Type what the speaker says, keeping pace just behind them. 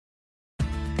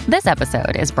This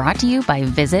episode is brought to you by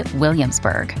Visit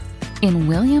Williamsburg. In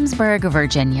Williamsburg,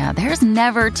 Virginia, there's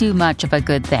never too much of a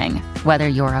good thing. Whether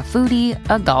you're a foodie,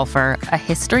 a golfer, a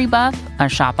history buff, a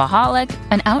shopaholic,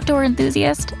 an outdoor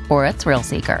enthusiast, or a thrill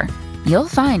seeker, you'll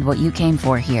find what you came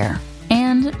for here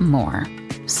and more.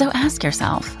 So ask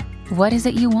yourself, what is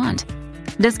it you want?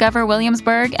 Discover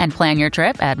Williamsburg and plan your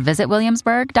trip at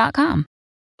visitwilliamsburg.com.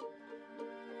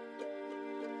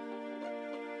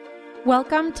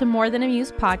 Welcome to More Than a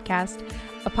Muse podcast,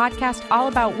 a podcast all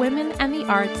about women and the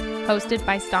arts, hosted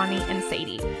by Stani and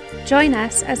Sadie. Join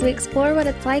us as we explore what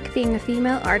it's like being a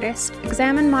female artist,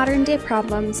 examine modern-day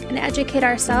problems, and educate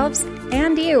ourselves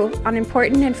and you on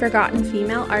important and forgotten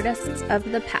female artists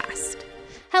of the past.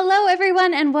 Hello,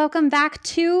 everyone, and welcome back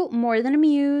to More Than a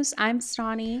Muse. I'm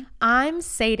Stani. I'm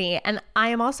Sadie, and I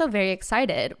am also very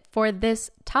excited for this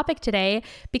topic today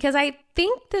because I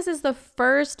think this is the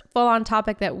first full-on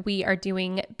topic that we are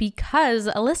doing because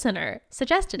a listener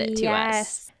suggested it to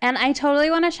us. And I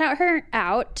totally want to shout her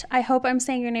out. I hope I'm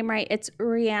saying your name right. It's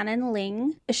Rhiannon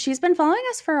Ling. She's been following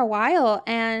us for a while,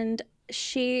 and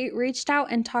she reached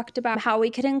out and talked about how we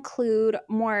could include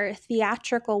more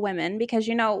theatrical women because,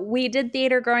 you know, we did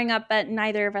theater growing up, but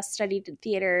neither of us studied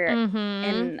theater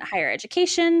in higher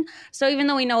education. So even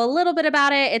though we know a little bit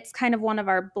about it, it's kind of one of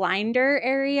our blinder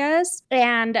areas.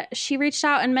 And she reached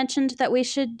out and mentioned that we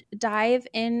should dive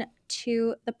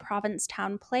into the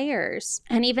Provincetown Players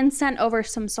and even sent over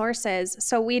some sources.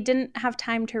 So we didn't have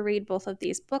time to read both of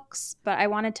these books, but I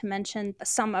wanted to mention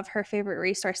some of her favorite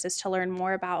resources to learn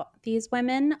more about these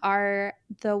women are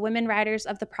The Women Writers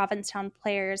of the Provincetown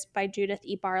Players by Judith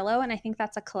E. Barlow. And I think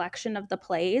that's a collection of the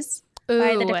plays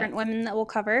by the different women that we'll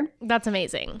cover. That's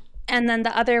amazing. And then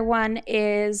the other one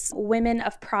is Women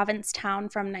of Provincetown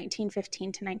from 1915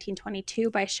 to 1922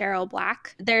 by Cheryl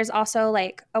Black. There's also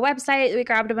like a website that we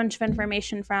grabbed a bunch of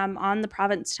information from on the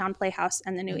Provincetown Playhouse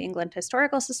and the New England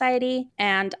Historical Society.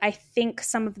 And I think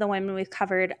some of the women we've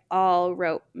covered all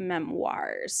wrote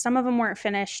memoirs. Some of them weren't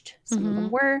finished, some of them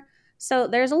were. So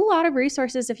there's a lot of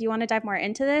resources if you want to dive more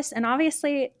into this. And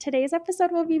obviously today's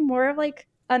episode will be more of like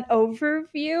an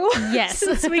overview. Yes.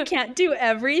 Since we can't do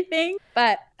everything.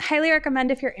 But highly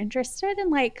recommend if you're interested in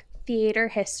like theater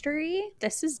history,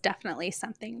 this is definitely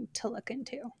something to look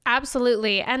into.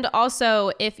 Absolutely. And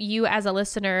also, if you as a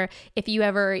listener, if you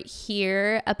ever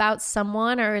hear about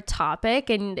someone or a topic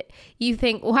and you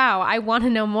think, wow, I want to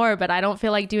know more, but I don't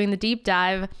feel like doing the deep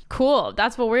dive, cool.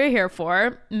 That's what we're here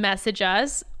for. Message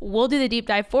us. We'll do the deep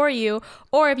dive for you.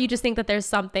 Or if you just think that there's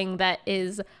something that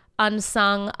is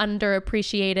unsung,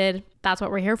 underappreciated, that's what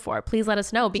we're here for. Please let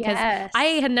us know because I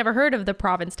had never heard of the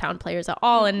Provincetown Players at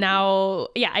all. And now,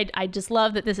 I just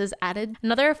love that this has added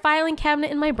another filing cabinet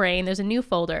in my brain. There's a new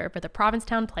folder for the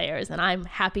Provincetown Players and I'm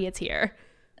happy it's here.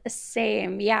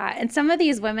 Same. Yeah. And some of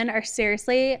these women are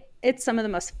seriously, it's some of the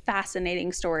most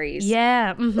fascinating stories.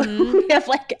 Yeah. We have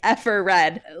like ever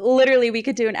read. Literally, we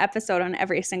could do an episode on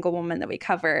every single woman that we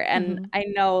cover. And I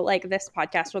know like this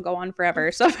podcast will go on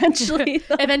forever. So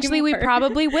eventually we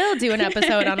probably will do an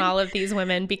episode on all of these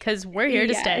women because we're here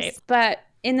to stay. But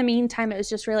in the meantime, it was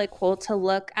just really cool to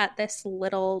look at this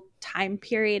little time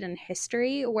period in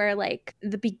history where like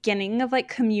the beginning of like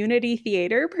community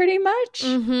theater pretty much.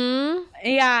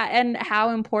 Yeah. And how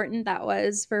important that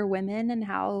was for women and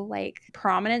how like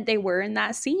prominent they were in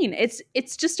that scene.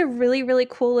 It's just a really, really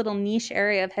cool little niche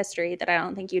area of history that I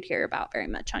don't think you'd hear about very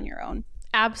much on your own.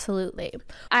 Absolutely.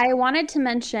 I wanted to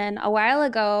mention a while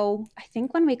ago, I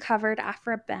think when we covered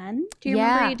Aphra Behn. Do you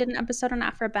remember you did an episode on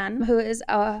Aphra Behn, who is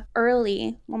a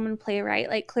early woman playwright,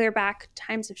 like clear back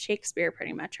times of Shakespeare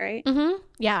pretty much, right?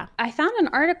 Yeah. I found an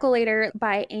article later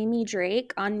by Amy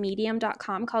Drake on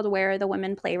medium.com called Where Are the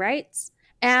Women Playwrights?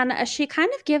 And she kind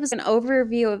of gives an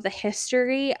overview of the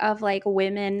history of like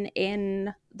women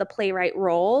in the playwright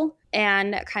role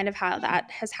and kind of how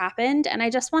that has happened. And I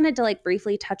just wanted to like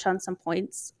briefly touch on some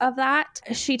points of that.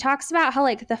 She talks about how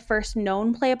like the first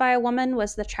known play by a woman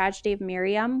was The Tragedy of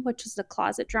Miriam, which is a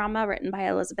closet drama written by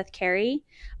Elizabeth Carey.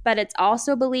 But it's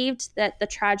also believed that The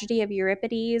Tragedy of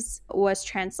Euripides was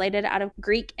translated out of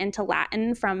Greek into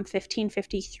Latin from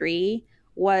 1553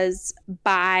 was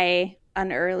by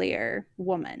an earlier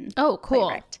woman. Oh, cool.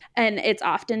 Playwright. And it's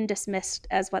often dismissed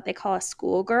as what they call a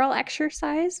schoolgirl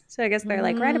exercise. So I guess they're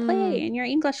like, write a play in your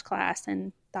English class.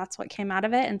 And that's what came out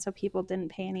of it. And so people didn't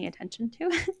pay any attention to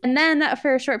it. And then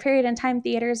for a short period in time,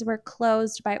 theaters were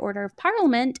closed by order of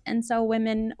Parliament. And so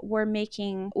women were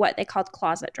making what they called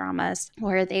closet dramas,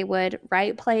 where they would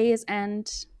write plays and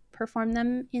perform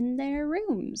them in their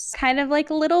rooms. Kind of like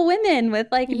Little Women with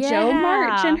like Jo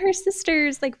March and her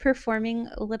sisters like performing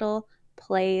little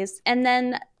plays. And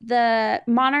then the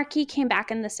monarchy came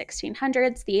back in the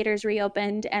 1600s, theaters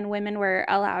reopened, and women were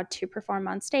allowed to perform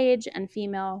on stage, and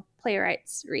female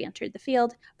playwrights re-entered the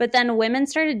field. But then women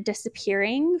started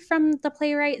disappearing from the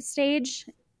playwright stage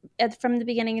from the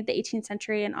beginning of the 18th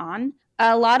century and on.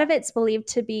 A lot of it's believed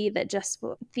to be that just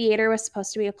theater was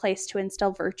supposed to be a place to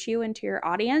instill virtue into your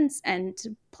audience, and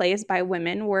plays by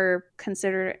women were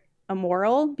considered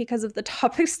immoral because of the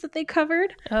topics that they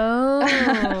covered.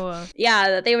 Oh. Yeah,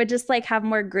 that they would just like have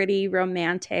more gritty,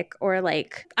 romantic, or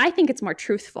like, I think it's more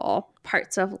truthful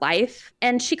parts of life.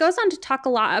 And she goes on to talk a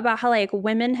lot about how like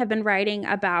women have been writing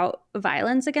about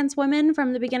violence against women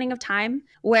from the beginning of time,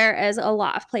 whereas a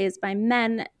lot of plays by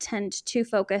men tend to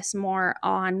focus more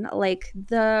on like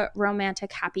the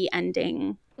romantic happy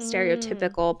ending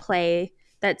stereotypical play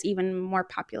that's even more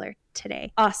popular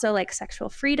today. Also like sexual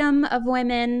freedom of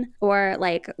women, or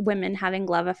like women having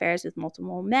love affairs with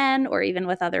multiple men or even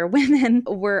with other women,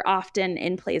 were often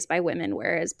in plays by women,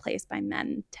 whereas plays by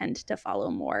men tend to follow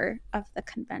more of the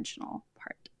conventional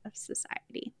part of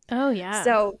society. Oh, yeah.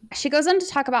 So she goes on to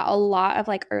talk about a lot of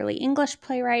like early English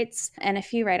playwrights and a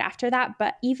few right after that.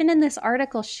 But even in this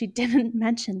article, she didn't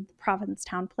mention the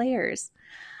Provincetown Players.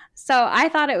 So I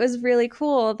thought it was really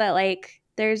cool that like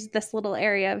there's this little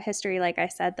area of history, like I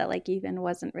said, that like even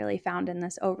wasn't really found in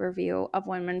this overview of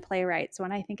women playwrights,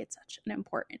 when I think it's such an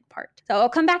important part. So I'll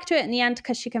come back to it in the end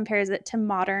because she compares it to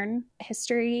modern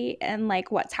history and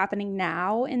like what's happening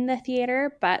now in the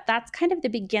theater. But that's kind of the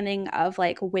beginning of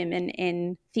like women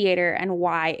in theater and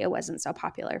why it wasn't so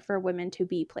popular for women to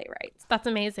be playwrights. That's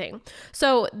amazing.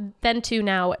 So then to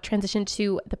now transition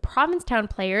to the Provincetown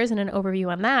Players and an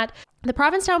overview on that. The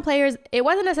Provincetown Players, it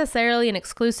wasn't necessarily an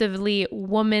exclusively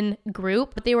woman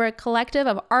group, but they were a collective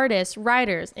of artists,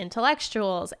 writers,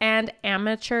 intellectuals, and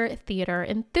amateur theater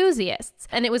enthusiasts.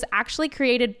 And it was actually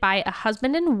created by a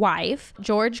husband and wife,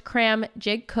 George Cram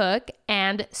Jig Cook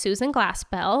and Susan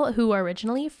Glaspell, who are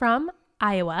originally from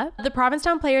Iowa. The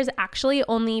Provincetown Players actually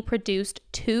only produced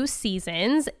 2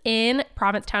 seasons in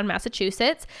Provincetown,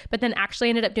 Massachusetts, but then actually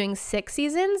ended up doing 6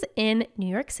 seasons in New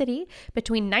York City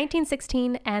between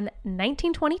 1916 and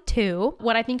 1922.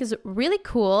 What I think is really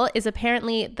cool is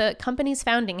apparently the company's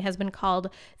founding has been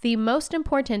called the most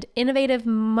important innovative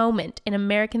moment in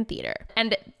American theater.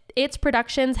 And its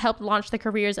productions helped launch the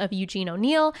careers of Eugene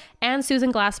O'Neill and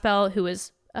Susan Glaspell, who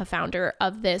is a founder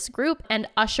of this group, and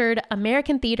ushered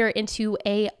American theater into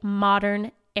a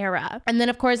modern era. And then,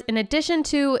 of course, in addition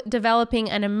to developing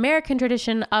an American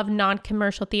tradition of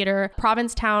non-commercial theater,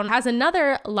 Provincetown has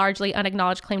another largely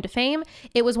unacknowledged claim to fame.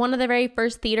 It was one of the very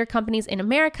first theater companies in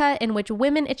America in which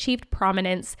women achieved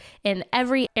prominence in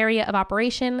every area of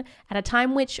operation at a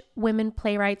time which women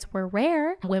playwrights were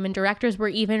rare, women directors were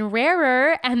even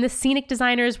rarer, and the scenic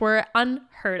designers were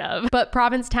unheard of. But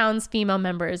Provincetown's female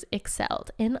members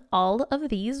excelled in all of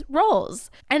these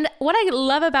roles. And what I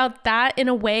love about that, in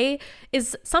a way,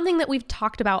 is something that we've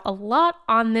talked about a lot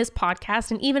on this podcast,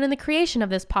 and even in the creation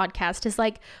of this podcast, is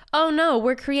like, oh no,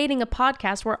 we're creating a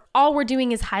podcast where all we're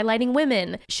doing is highlighting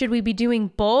women. Should we be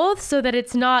doing both so that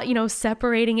it's not,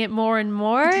 separating it more and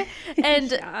more?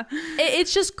 And Yeah.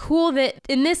 it's just cool that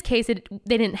in this case, they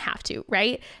didn't have to,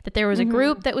 right? That there was a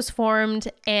group that was formed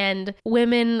and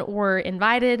women were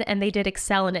invited and they did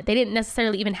excel in it. They didn't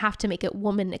necessarily even have to make it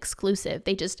woman exclusive.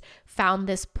 They just found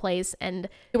this place and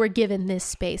they were given this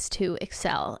space to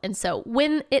excel. And so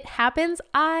when it happens,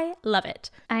 I love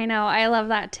it. I know. I love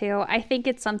that too. I think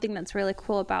it's something that's really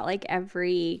cool about like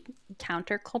every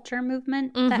counterculture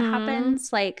movement that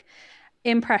happens, like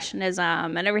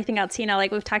Impressionism and everything else.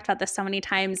 Like we've talked about this so many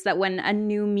times, that when a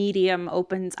new medium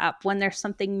opens up, when there's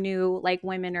something new, like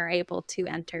women are able to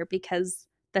enter because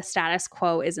the status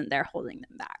quo isn't there holding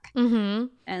them back.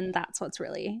 And that's what's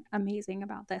really amazing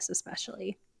about this,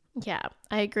 especially. Yeah,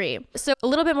 I agree. So a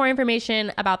little bit more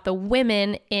information about the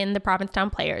women in the Provincetown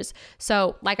Players.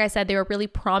 So like I said, they were a really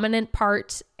prominent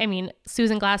part.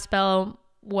 Susan Glaspell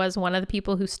was one of the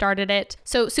people who started it.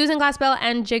 So Susan Glaspell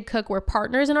and Jig Cook were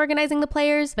partners in organizing the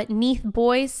Players, but Neith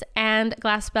Boyce and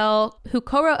Glaspell, who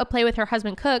co-wrote a play with her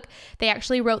husband Cook, they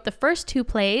actually wrote the first 2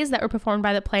 plays that were performed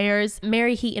by the Players.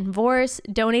 Mary Heaton Vorse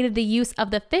donated the use of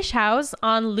the Fish House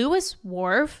on Lewis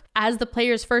Wharf as the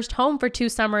Players' first home for 2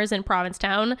 summers in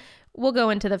Provincetown. We'll go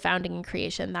into the founding and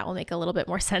creation. That will make a little bit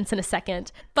more sense in a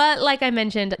second. But like I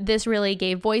mentioned, this really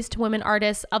gave voice to women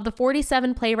artists. Of the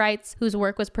 47 playwrights whose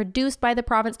work was produced by the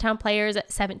Provincetown Players,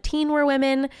 17 were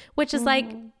women, which is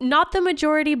like not the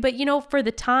majority, but for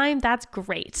the time, that's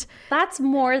great. That's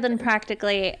more than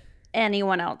practically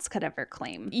anyone else could ever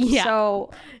claim. Yeah.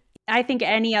 So I think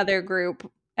any other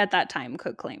group at that time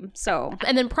could claim. So,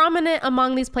 and then prominent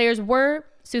among these players were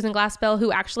Susan Glaspell,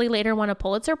 who actually later won a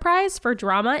Pulitzer Prize for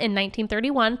drama in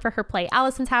 1931 for her play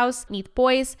Allison's House, Neath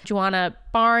Boyce, Joanna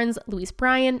Barnes, Louise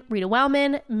Bryan, Rita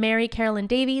Wellman, Mary Carolyn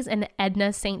Davies, and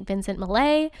Edna St. Vincent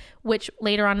Millay, which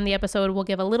later on in the episode will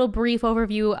give a little brief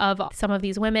overview of some of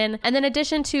these women. And in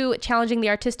addition to challenging the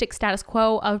artistic status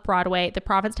quo of Broadway, the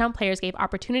Provincetown Players gave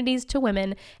opportunities to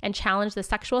women and challenged the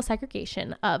sexual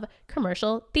segregation of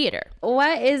commercial theater.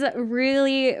 What is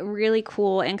really, really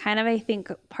cool, and kind of I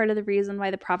think part of the reason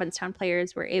why the Provincetown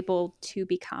Players were able to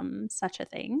become such a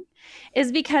thing,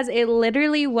 is because it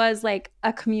literally was like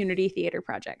a community theater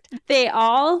project. They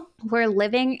all were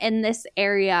living in this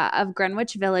area of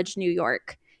Greenwich Village, New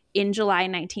York in July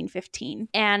 1915.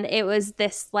 And it was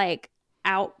this like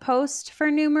outpost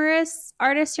for numerous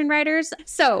artists and writers.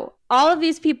 So all of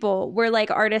these people were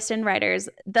like artists and writers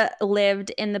that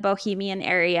lived in the bohemian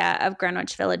area of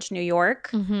Greenwich Village, New York.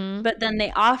 Mm-hmm. But then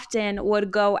they often would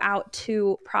go out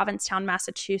to Provincetown,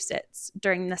 Massachusetts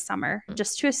during the summer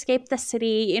just to escape the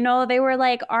city. You know, they were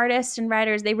like artists and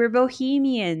writers. They were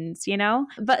bohemians, you know?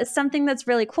 But something that's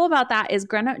really cool about that is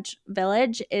Greenwich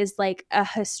Village is like a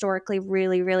historically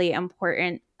really, really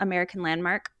important American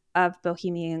landmark of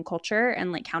bohemian culture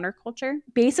and like counterculture.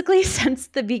 Basically, since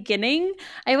the beginning,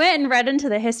 I went and read into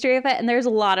the history of it, and there's a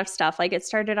lot of stuff. Like it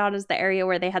started out as the area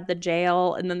where they had the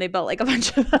jail, and then they built like a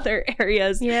bunch of other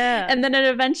areas. Yeah. And then it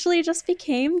eventually just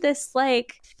became this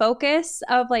like focus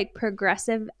of like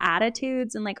progressive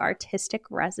attitudes and like artistic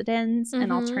residence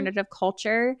and alternative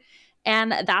culture.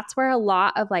 And that's where a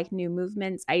lot of like new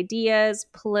movements, ideas,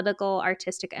 political,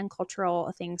 artistic, and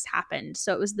cultural things happened.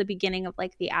 So it was the beginning of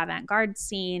like the avant-garde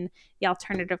scene, the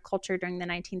alternative culture during the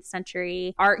 19th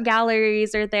century. Art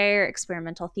galleries are there.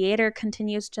 Experimental theater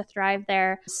continues to thrive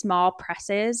there. Small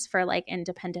presses for like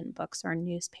independent books or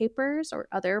newspapers or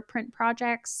other print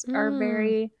projects are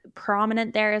very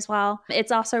prominent there as well.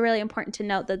 It's also really important to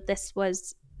note that this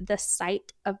was the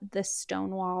site of the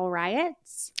Stonewall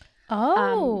riots.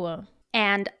 Oh.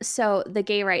 And so the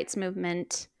gay rights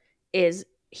movement is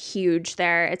huge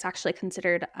there. It's actually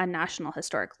considered a National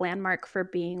Historic Landmark for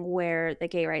being where the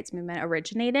gay rights movement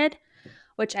originated,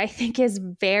 which I think is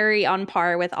very on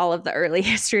par with all of the early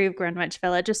history of Greenwich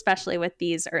Village, especially with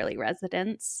these early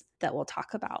residents that we'll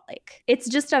talk about. Like, it's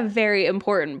just a very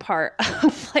important part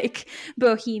of like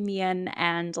bohemian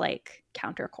and like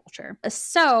counterculture.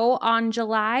 So on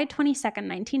July 22nd,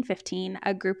 1915,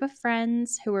 a group of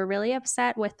friends who were really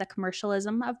upset with the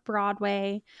commercialism of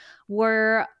Broadway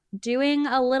were doing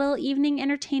a little evening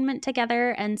entertainment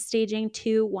together and staging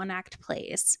 2 one-act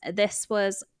plays. This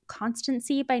was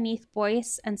Constancy by Neath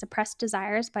Boyce and Suppressed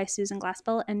Desires by Susan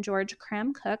Glaspell and George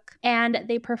Cram Cook. And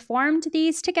they performed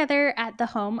these together at the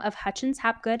home of Hutchins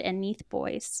Hapgood and Neath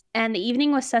Boyce. And the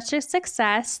evening was such a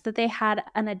success that they had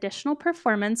an additional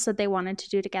performance that they wanted to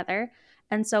do together.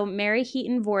 And so Mary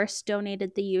Heaton Vorse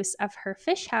donated the use of her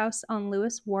fish house on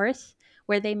Lewis Wharf,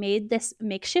 where they made this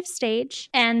makeshift stage.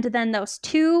 And then those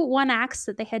 2 one-acts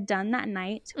that they had done that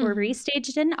night were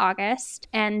restaged in August.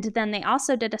 And then they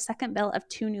also did a second bill of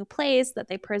 2 new plays that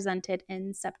they presented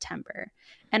in September.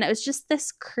 And it was just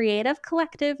this creative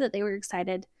collective that they were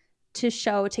excited to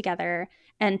show together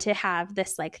and to have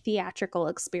this like theatrical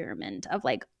experiment of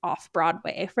like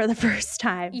off-Broadway for the first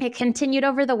time. It continued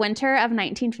over the winter of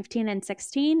 1915 and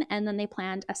 16, and then they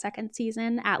planned a second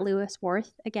season at Lewis Wharf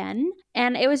again.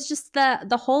 And it was just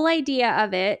the whole idea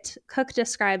of it, Cook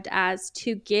described as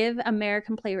to give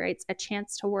American playwrights a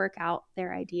chance to work out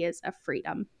their ideas of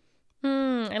freedom.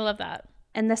 I love that.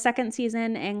 And the second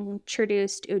season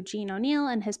introduced Eugene O'Neill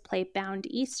and his play Bound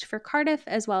East for Cardiff,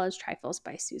 as well as Trifles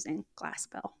by Susan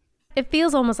Glaspell. It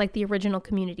feels almost like the original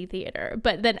community theater,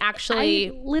 but then actually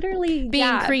literally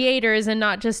being creators and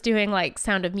not just doing like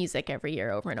Sound of Music every year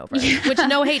over and over. Which,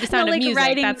 no hate to Sound of Music,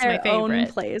 writing that's their my favorite. Own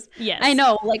plays. Yes, I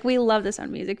know, like we love the Sound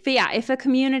of Music, but yeah, if a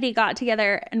community got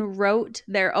together and wrote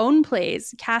their own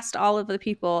plays, cast all of the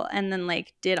people, and then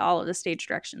like did all of the stage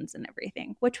directions and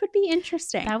everything, which would be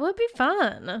interesting. That would be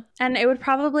fun, and it would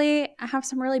probably have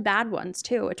some really bad ones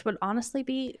too, which would honestly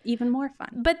be even more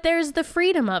fun. But there's the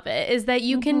freedom of it, is that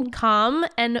you can come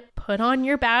and put on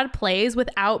your bad plays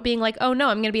without being like, oh no,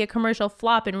 I'm going to be a commercial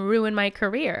flop and ruin my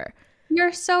career.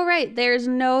 You're so right. There's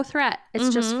no threat.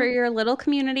 It's just for your little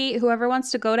community, whoever wants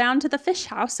to go down to the fish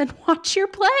house and watch your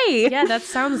play. Yeah, that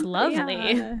sounds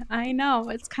lovely. Yeah, I know.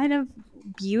 It's kind of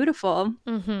beautiful.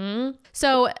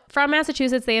 So from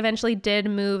Massachusetts, they eventually did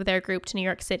move their group to New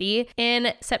York City.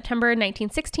 In September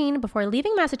 1916, before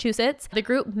leaving Massachusetts, the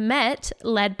group met,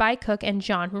 led by Cook and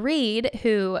John Reed,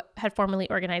 who had formerly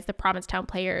organized the Provincetown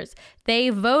Players. They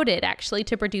voted actually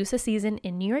to produce a season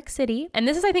in New York City. And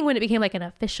this is, I think, when it became like an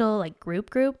official like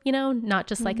group, you know, not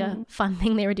just like a fun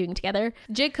thing they were doing together.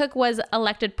 Jig Cook was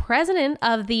elected president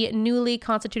of the newly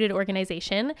constituted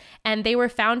organization, and they were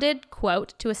founded,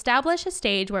 quote, to establish a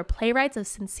stage where playwrights of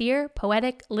sincere,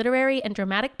 poetic, literary, and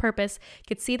dramatic purpose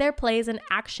could see their plays in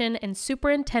action and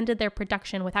superintended their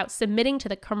production without submitting to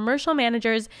the commercial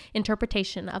manager's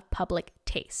interpretation of public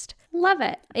taste. Love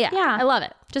it. Yeah, I love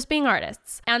it. Just being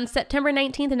artists. On September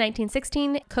 19th,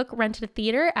 1916, Cook rented a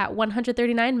theater at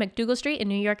 139 McDougal Street in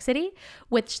New York City,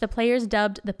 which the Players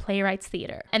dubbed the Playwrights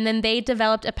Theater. And then they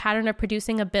developed a pattern of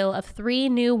producing a bill of 3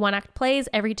 new one-act plays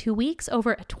every 2 weeks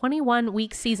over a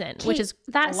 21-week season, which is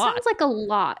that sounds like a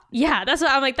lot. Yeah, that's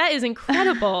what I'm like. That is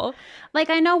incredible. Like,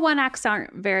 I know one acts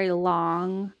aren't very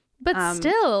long, but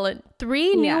still,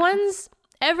 3 new ones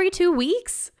every 2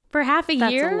 weeks for half a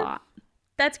year. That's a lot.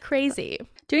 That's crazy.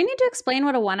 Do we need to explain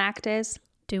what a one act is?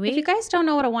 Do we? If you guys don't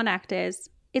know what a one act is,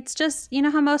 it's just, you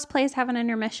know how most plays have an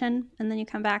intermission and then you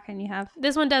come back and you have...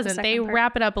 This one doesn't. They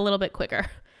wrap it up a little bit quicker.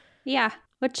 Yeah,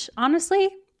 which honestly,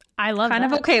 I love kind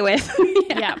of okay with.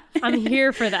 Yeah, I'm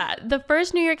here for that. The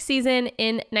first New York season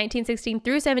in 1916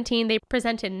 through 17, they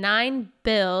presented 9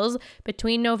 bills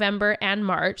between November and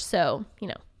March. So, you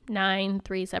know, 9,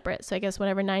 3 separate. So I guess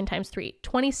whatever 9 times 3,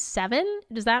 27.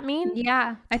 Does that mean?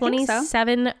 Yeah, I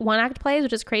 27 think so. one-act plays,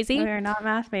 which is crazy. We're not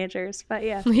math majors, but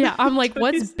yeah. Yeah, I'm like,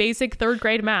 what's basic 3rd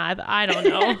grade math? I don't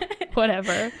know.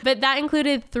 Whatever. But that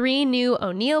included 3 new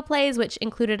O'Neill plays, which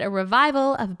included a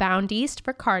revival of Bound East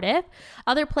for Cardiff.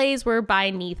 Other plays were by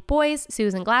Neath Boyce,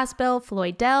 Susan Glaspell,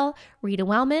 Floyd Dell, Rita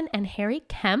Wellman, and Harry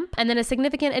Kemp. And then a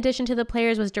significant addition to the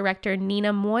Players was director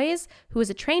Nina Moyes, who was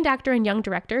a trained actor and young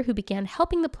director who began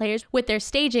helping the Players with their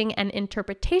staging and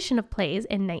interpretation of plays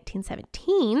in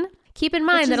 1917. Keep in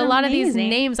mind that a lot of these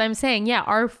names I'm saying,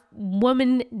 are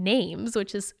woman names,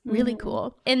 which is really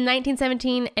cool. In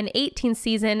 1917 and 18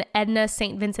 season, Edna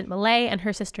St. Vincent Millay and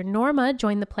her sister Norma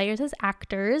joined the Players as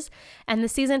actors, and the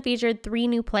season featured 3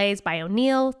 new plays by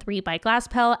O'Neill, 3 by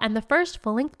Glaspell, and the first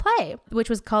full-length play, which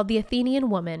was called The Athenian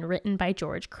Woman, written by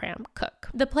George Cram Cook.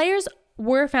 The Players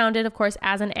were founded, of course,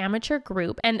 as an amateur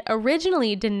group and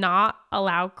originally did not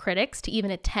allow critics to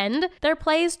even attend their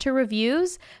plays to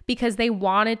reviews because they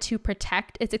wanted to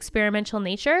protect its experimental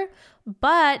nature.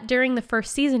 But during the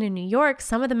first season in New York,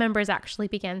 some of the members actually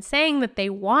began saying that they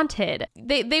wanted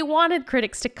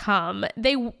critics to come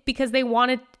because they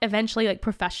wanted eventually like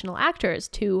professional actors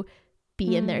to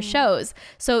be in their shows.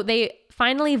 So they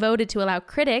finally voted to allow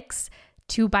critics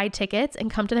to buy tickets and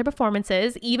come to their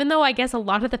performances, even though I guess a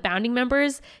lot of the founding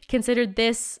members considered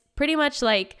this pretty much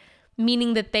like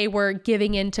meaning that they were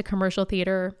giving in to commercial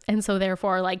theater and so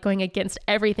therefore like going against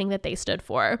everything that they stood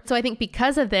for. So I think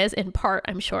because of this, in part,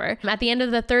 I'm sure, at the end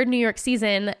of the 3rd New York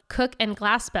season, Cook and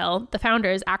Glaspell, the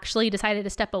founders, actually decided to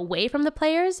step away from the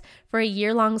Players for a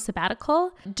year-long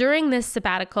sabbatical. During this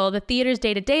sabbatical, the theater's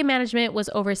day-to-day management was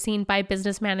overseen by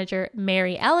business manager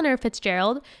Mary Eleanor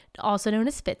Fitzgerald, also known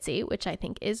as Fitzy, which I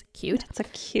think is cute. It's a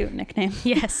cute nickname.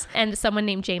 Yes. And someone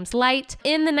named James Light.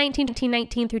 In the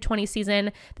 1919 through 20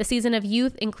 season, the season of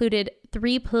youth included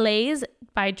 3 plays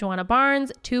by Joanna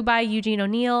Barnes, 2 by Eugene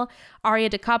O'Neill, Aria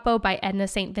da Capo by Edna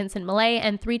St. Vincent Millay,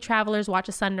 and 3 Travelers Watch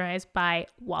a Sunrise by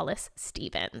Wallace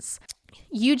Stevens.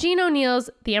 Eugene O'Neill's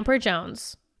The Emperor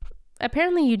Jones.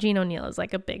 Apparently Eugene O'Neill is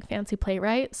like a big fancy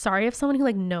playwright. Sorry if someone who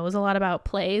like knows a lot about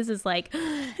plays is like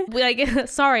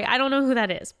sorry, I don't know who that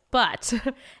is. But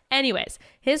anyways,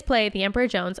 his play, The Emperor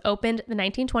Jones, opened the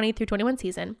 1920 through 21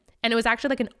 season, and it was actually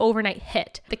like an overnight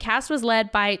hit. The cast was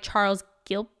led by Charles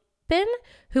Gilpin,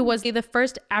 who was the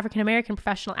first African-American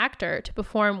professional actor to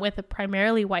perform with a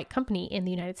primarily white company in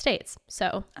the United States.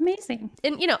 So amazing.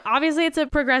 And, you know, obviously it's a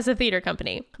progressive theater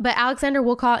company. But Alexander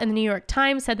Woolcott in the New York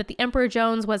Times said that The Emperor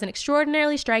Jones was an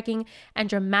extraordinarily striking and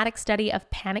dramatic study of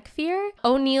panic fear.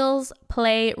 O'Neill's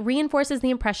play reinforces the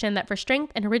impression that for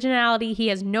strength and originality, he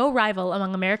has no rival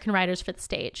among American writers for the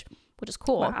stage, which is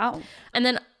cool. Wow. And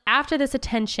then after this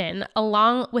attention,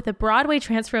 along with a Broadway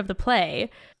transfer of the play,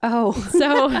 Oh.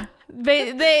 So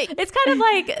it's kind of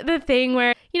like the thing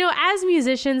where, you know, as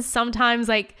musicians, sometimes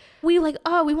like we like,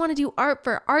 oh, we want to do art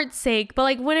for art's sake. But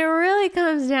like when it really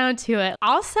comes down to it,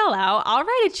 I'll sell out. I'll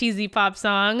write a cheesy pop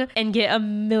song and get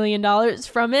 $1 million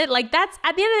from it. Like that's,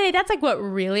 at the end of the day, that's like what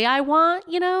really I want,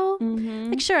 you know? Mm-hmm.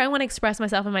 Like, sure, I want to express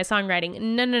myself in my songwriting.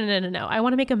 No. I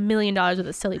want to make $1 million with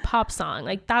a silly pop song.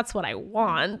 Like that's what I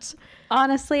want.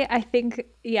 Honestly, I think,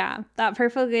 yeah, that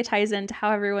perfectly ties into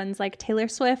how everyone's like, Taylor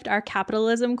Swift, our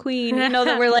capitalism queen. You know,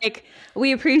 that we're like,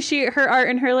 we appreciate her art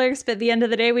and her lyrics, but at the end of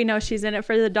the day, we know she's in it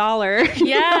for the dollar.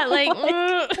 Yeah, like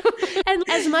and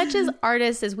as much as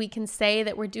artists as we can say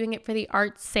that we're doing it for the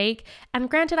art's sake, and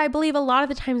granted, I believe a lot of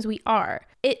the times we are,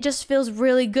 it just feels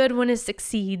really good when it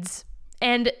succeeds.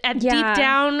 And deep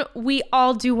down, we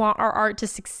all do want our art to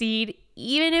succeed,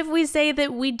 even if we say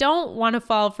that we don't want to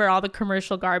fall for all the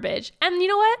commercial garbage. And you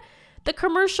know what? The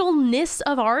commercialness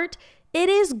of art, it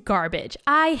is garbage.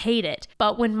 I hate it.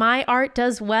 But when my art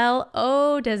does well,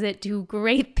 oh, does it do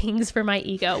great things for my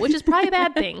ego, which is probably a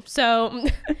bad thing. So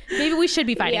maybe we should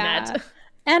be fighting that.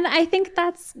 And I think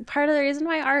that's part of the reason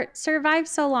why art survives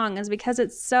so long, is because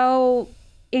it's so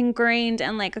ingrained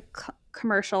in like a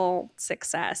commercial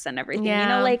success and everything. You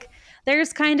know, like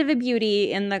there's kind of a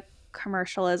beauty in the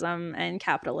commercialism and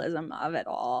capitalism of it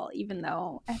all, even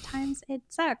though at times it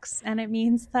sucks and it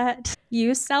means that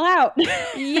you sell out.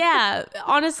 Yeah.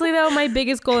 Honestly, though, my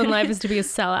biggest goal in life is to be a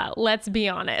sellout. Let's be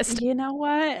honest. You know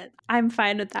what? I'm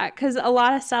fine with that, because a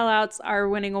lot of sellouts are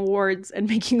winning awards and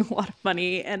making a lot of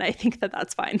money, and I think that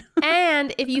that's fine.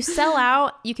 And if you sell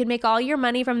out, you can make all your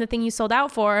money from the thing you sold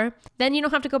out for. Then you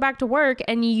don't have to go back to work,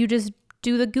 and you just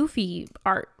do the goofy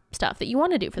art stuff that you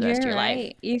want to do for the rest of your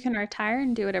life. You can retire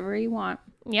and do whatever you want.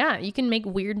 Yeah, you can make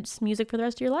weird music for the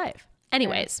rest of your life.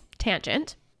 Anyways,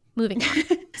 tangent. Moving on.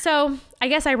 So I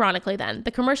guess ironically then,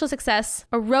 the commercial success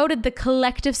eroded the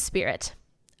collective spirit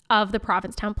of the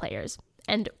Provincetown Players.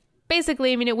 And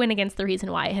basically, I mean, it went against the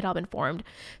reason why it had all been formed.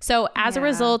 So as a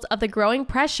result of the growing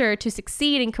pressure to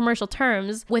succeed in commercial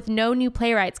terms, with no new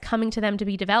playwrights coming to them to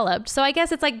be developed. So I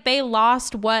guess it's like they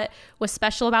lost what was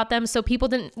special about them. So people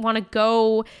didn't want to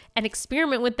go and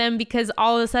experiment with them, because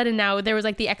all of a sudden now there was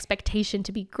like the expectation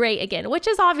to be great again, which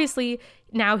is obviously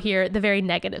now here the very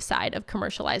negative side of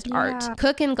commercialized art.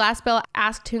 Cook and Glaspell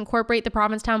asked to incorporate the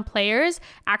Provincetown Players,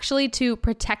 actually to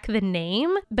protect the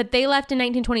name, but they left in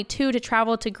 1922 to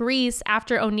travel to Greece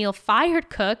after O'Neill fired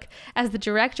Cook as the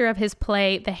director of his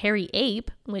play The Hairy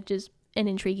Ape, which is an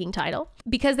intriguing title,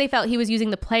 because they felt he was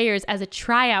using the Players as a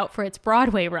tryout for its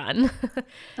Broadway run,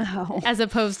 as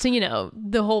opposed to, you know,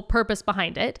 the whole purpose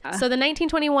behind it. So the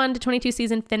 1921 to 22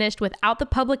 season finished without the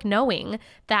public knowing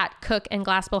that Cook and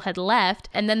Glaspell had left,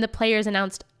 and then the Players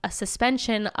announced a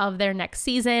suspension of their next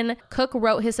season. Cook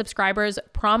wrote his subscribers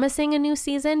promising a new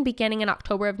season beginning in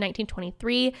October of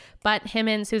 1923, but him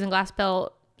and Susan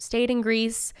Glaspell stayed in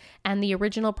Greece, and the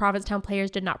original Provincetown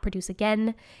Players did not produce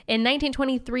again. In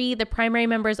 1923, the primary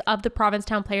members of the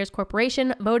Provincetown Players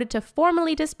Corporation voted to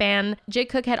formally disband. Jay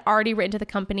Cook had already written to the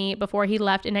company before he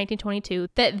left in 1922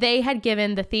 that they had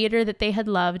given the theater that they had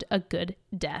loved a good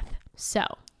death. So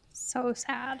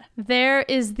sad. there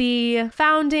is the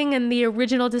founding and the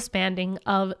original disbanding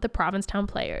of the Provincetown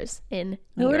Players in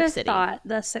New York City. Who would have thought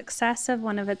the success of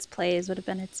one of its plays would have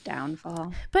been its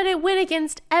downfall? But it went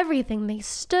against everything they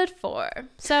stood for.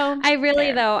 So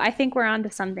I think we're onto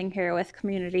something here with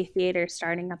community theater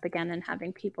starting up again and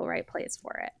having people write plays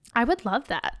for it. I would love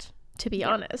that, to be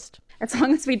honest. As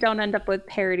long as we don't end up with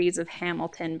parodies of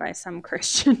Hamilton by some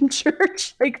Christian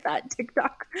church like that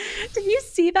TikTok. Did you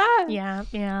see that? Yeah.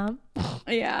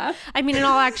 Yeah. I mean, in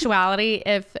all actuality,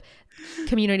 if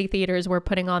community theaters were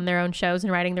putting on their own shows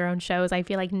and writing their own shows, I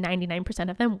feel like 99%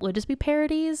 of them would just be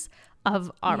parodies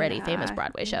of already famous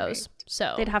Broadway shows. Right.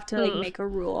 So they'd have to make a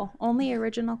rule. Only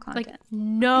original content. Like,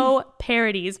 no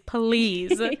parodies,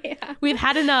 please. We've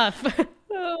had enough.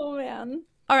 Oh, man.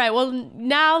 All right, well,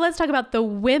 now let's talk about the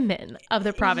women of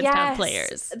the Provincetown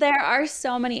Players. There are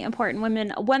so many important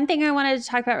women. One thing I wanted to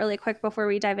talk about really quick before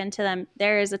we dive into them,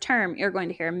 there is a term you're going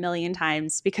to hear a million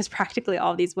times because practically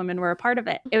all these women were a part of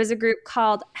it. It was a group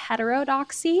called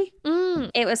Heterodoxy.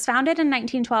 It was founded in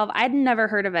 1912. I'd never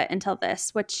heard of it until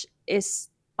this, which is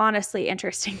honestly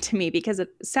interesting to me because it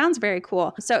sounds very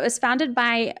cool. So it was founded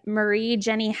by Marie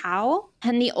Jenny Howe,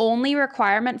 and the only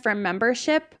requirement for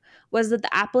membership was that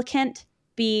the applicant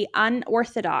be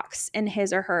unorthodox in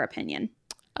his or her opinion.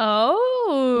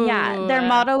 Oh. Yeah. Their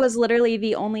motto was literally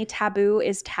the only taboo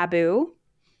is taboo.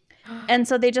 And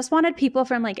so they just wanted people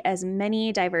from like as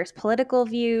many diverse political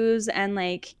views and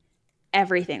like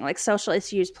everything, like social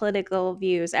issues, political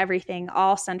views, everything,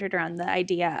 all centered around the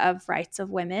idea of rights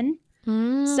of women.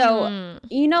 So,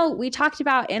 we talked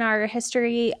about in our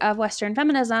history of Western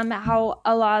feminism how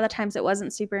a lot of the times it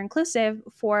wasn't super inclusive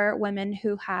for women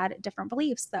who had different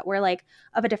beliefs that were like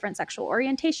of a different sexual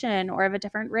orientation or of a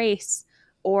different race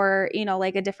or,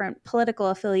 like a different political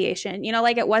affiliation.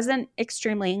 Like it wasn't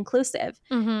extremely inclusive.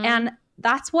 And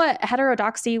that's what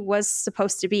heterodoxy was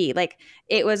supposed to be. Like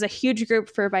it was a huge group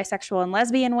for bisexual and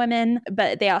lesbian women,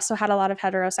 but they also had a lot of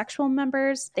heterosexual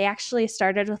members. They actually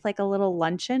started with like a little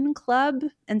luncheon club.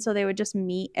 And so they would just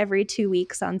meet every 2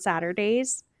 weeks on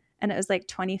Saturdays. And it was like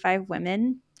 25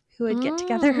 women who would get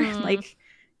together, like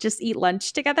just eat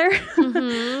lunch together.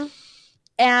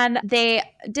 And they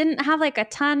didn't have like a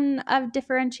ton of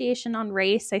differentiation on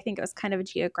race. I think it was kind of a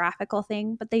geographical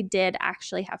thing, but they did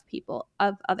actually have people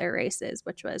of other races,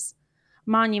 which was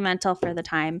monumental for the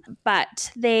time.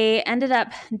 But they ended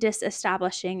up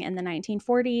disestablishing in the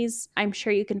 1940s. I'm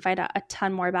sure you can find out a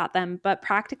ton more about them, but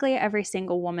practically every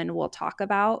single woman we'll talk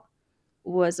about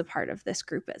was a part of this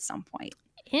group at some point.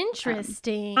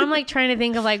 Interesting. I'm like trying to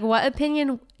think of like what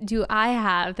opinion do I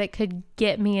have that could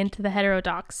get me into the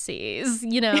heterodoxies,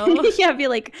 Yeah, be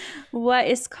like, what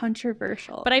is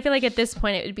controversial? But I feel like at this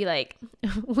point it would be like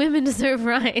women deserve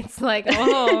rights. Like, like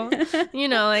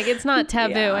it's not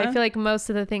taboo. Yeah. I feel like most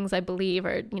of the things I believe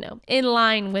are, in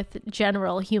line with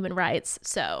general human rights.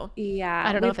 So yeah,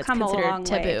 I don't know if it's considered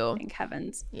taboo. Thank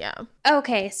heavens. Yeah.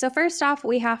 Okay, so first off,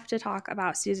 we have to talk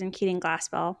about Susan Keating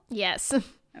Glassbell. Yes.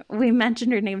 We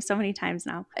mentioned her name so many times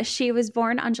now. She was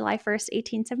born on July 1st,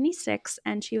 1876,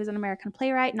 and she was an American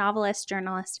playwright, novelist,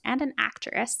 journalist, and an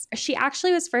actress. She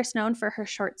actually was first known for her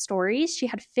short stories. She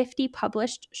had 50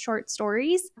 published short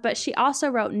stories, but she also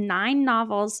wrote 9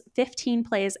 novels, 15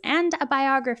 plays, and a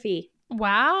biography.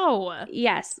 Wow.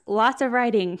 Yes, lots of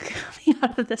writing coming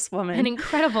out of this woman. An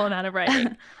incredible amount of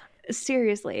writing.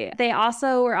 Seriously. They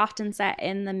also were often set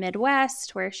in the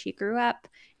Midwest, where she grew up.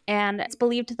 And it's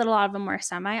believed that a lot of them were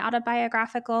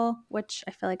semi-autobiographical, which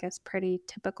I feel like is pretty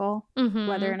typical,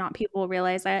 whether or not people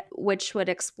realize it, which would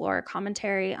explore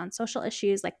commentary on social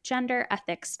issues like gender,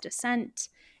 ethics, dissent,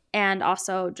 and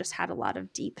also just had a lot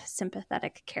of deep,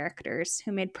 sympathetic characters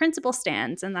who made principal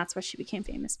stands, and that's what she became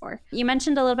famous for. You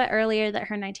mentioned a little bit earlier that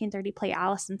her 1930 play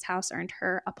Allison's House earned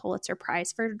her a Pulitzer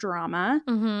Prize for drama,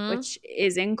 which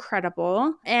is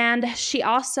incredible. And she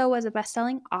also was a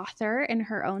best-selling author in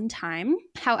her own time.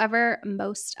 However,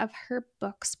 most of her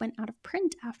books went out of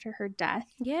print after her death.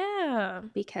 Yeah.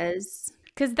 Because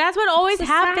that's what always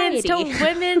happens to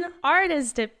women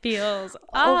artists, it feels.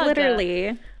 Oh,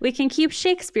 literally. We can keep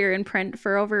Shakespeare in print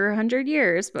for over 100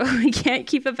 years, but we can't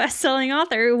keep a best-selling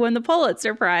author who won the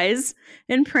Pulitzer Prize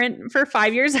in print for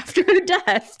 5 years after her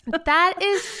death. That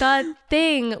is the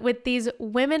thing with these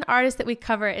women artists that we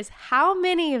cover, is how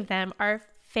many of them are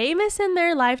famous in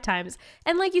their lifetimes.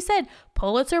 And like you said,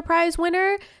 Pulitzer Prize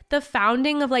winner, the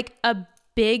founding of like a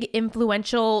big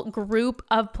influential group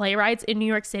of playwrights in New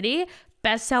York City,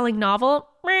 best-selling novel,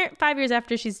 5 years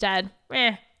after she's dead.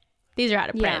 These are out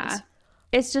of print. Yeah.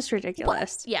 It's just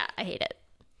ridiculous. Yeah, I hate it.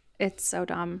 It's so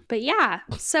dumb. But yeah,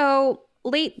 so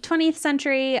late 20th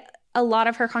century, a lot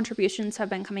of her contributions have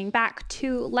been coming back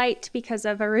to light because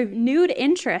of a renewed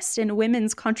interest in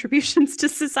women's contributions to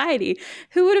society.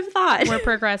 Who would have thought? We're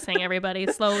progressing, everybody,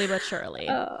 slowly but surely.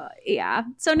 Yeah.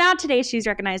 So now today she's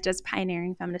recognized as a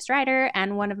pioneering feminist writer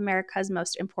and one of America's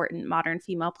most important modern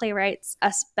female playwrights,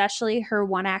 especially her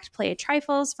one-act play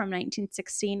Trifles from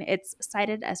 1916. It's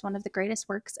cited as one of the greatest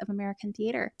works of American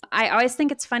theater. I always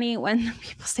think it's funny when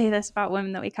people say this about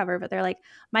women that we cover, but they're like,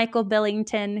 Michael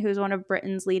Billington, who's one of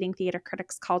Britain's leading theater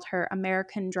critics, called her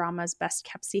American drama's best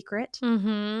kept secret.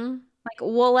 Like,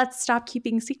 well, let's stop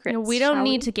keeping secrets. We don't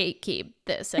need to gatekeep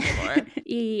this anymore.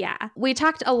 Yeah. We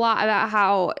talked a lot about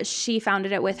how she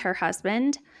founded it with her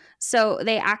husband. So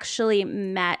they actually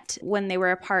met when they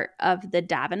were a part of the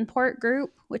Davenport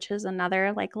group, which is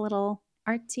another like little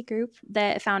artsy group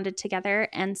that founded together.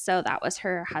 And so that was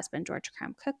her husband, George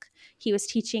Cram Cook. He was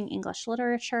teaching English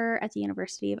literature at the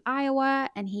University of Iowa,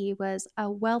 and he was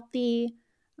a wealthy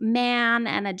man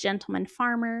and a gentleman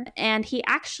farmer. And he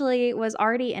actually was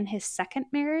already in his second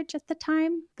marriage at the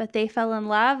time, but they fell in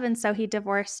love. And so he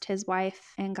divorced his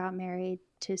wife and got married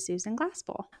to Susan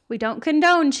Glassbell. We don't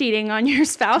condone cheating on your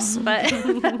spouse, but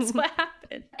that's what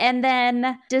happened. And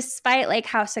then despite like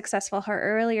how successful her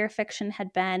earlier fiction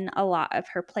had been, a lot of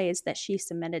her plays that she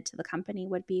submitted to the company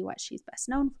would be what she's best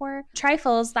known for.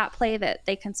 Trifles, that play that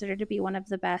they consider to be one of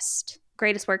the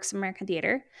greatest works of American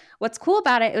theater. What's cool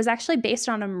about it was actually based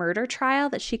on a murder trial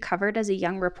that she covered as a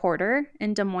young reporter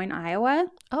in Des Moines, Iowa.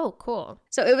 Oh, cool.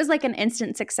 So it was like an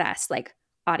instant success. Like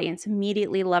Audience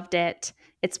immediately loved it.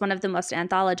 It's one of the most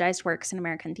anthologized works in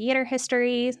American theater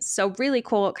history. So really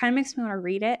cool. It kind of makes me want to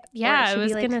read it. Yeah, I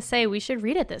was going to say we should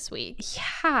read it this week.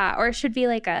 Yeah, or it should be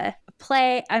like a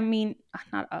play. I mean,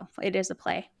 it is a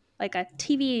play. Like a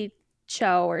TV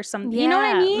show or something. Yeah. You know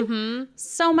what I mean? Mm-hmm.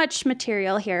 So much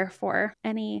material here for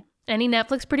any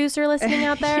Netflix producer listening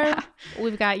out there. Yeah.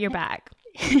 We've got your back.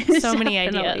 So many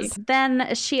ideas.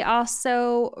 Then she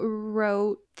also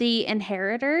wrote The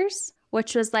Inheritors,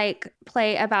 which was like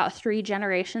play about 3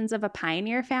 generations of a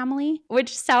pioneer family,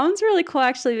 which sounds really cool.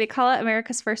 Actually, they call it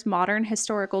America's first modern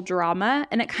historical drama.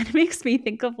 And it kind of makes me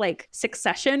think of like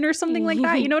Succession or something like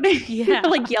that. You know what I mean? Yeah.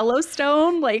 Like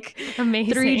Yellowstone, like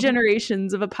amazing. 3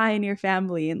 generations of a pioneer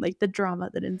family and like the drama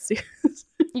that ensues.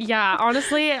 Yeah,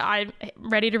 honestly, I'm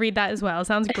ready to read that as well.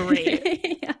 Sounds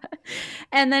great. Yeah.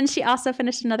 And then she also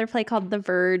finished another play called The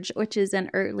Verge, which is an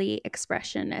early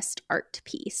expressionist art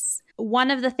piece.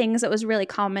 One of the things that was really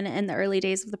common in the early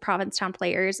days of the Provincetown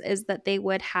Players is that they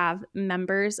would have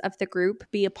members of the group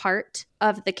be a part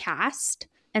of the cast.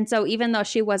 And so even though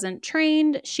she wasn't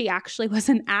trained, she actually was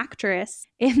an actress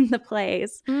in the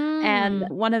plays. And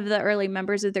one of the early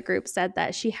members of the group said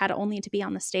that she had only to be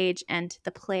on the stage and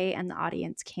the play and the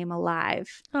audience came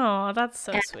alive. Oh, that's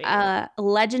so sweet.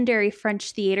 Legendary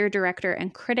French theater director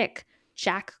and critic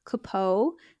Jacques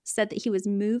Coupeau said that he was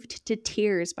moved to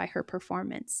tears by her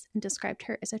performance and described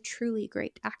her as a truly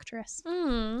great actress.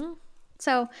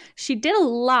 So she did a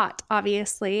lot,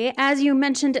 obviously. As you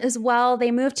mentioned as well, they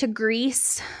moved to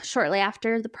Greece shortly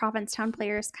after the Provincetown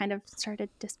Players kind of started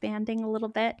disbanding a little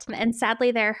bit. And sadly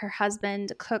there, her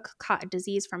husband, Cook, caught a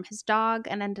disease from his dog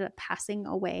and ended up passing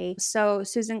away. So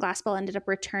Susan Glaspell ended up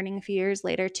returning a few years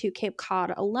later to Cape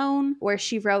Cod alone, where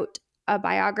she wrote a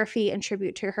biography in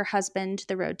tribute to her husband,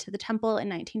 The Road to the Temple, in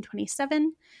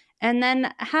 1927. And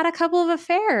then had a couple of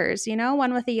affairs,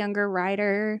 one with a younger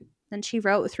writer. Then she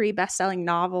wrote 3 best-selling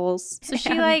novels. So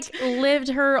she lived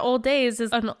her old days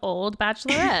as an old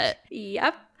bachelorette.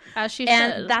 Yep. As she should.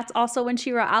 And that's also when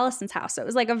she wrote Allison's House. So it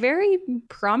was like a very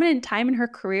prominent time in her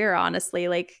career, honestly.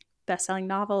 Like best-selling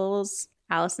novels,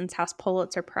 Allison's House,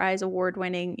 Pulitzer Prize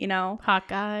award-winning, Hot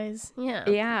guys. Yeah.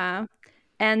 Yeah.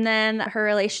 And then her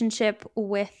relationship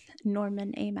with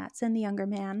Norman A. Matson, the younger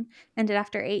man, ended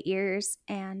after 8 years.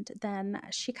 And then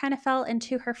she kind of fell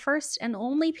into her first and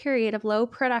only period of low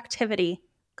productivity.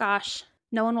 Gosh,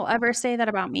 no one will ever say that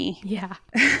about me. Yeah.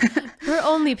 Her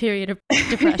only period of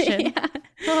depression. Yeah.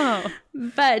 Oh.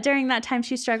 But during that time,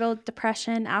 she struggled with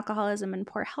depression, alcoholism, and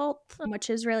poor health,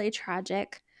 which is really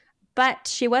tragic. But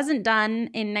she wasn't done.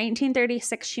 In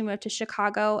 1936, she moved to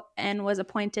Chicago and was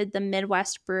appointed the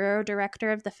Midwest Bureau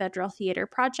Director of the Federal Theater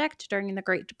Project during the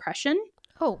Great Depression.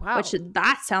 Oh, wow. Which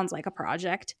that sounds like a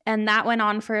project. And that went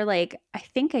on for I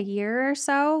think a year or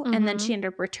so. And then she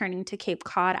ended up returning to Cape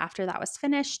Cod after that was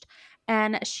finished.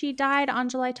 And she died on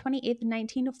July 28th,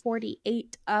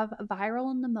 1948 of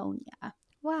viral pneumonia.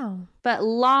 Wow. But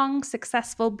long,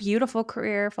 successful, beautiful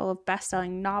career full of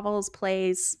best-selling novels,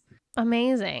 plays.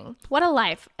 Amazing. What a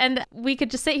life. And we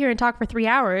could just sit here and talk for 3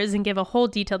 hours and give a whole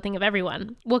detailed thing of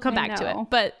everyone. We'll come back to it.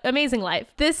 But amazing life.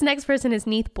 This next person is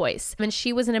Neith Boyce. And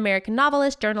she was an American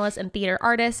novelist, journalist, and theater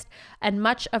artist. And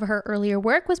much of her earlier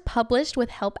work was published with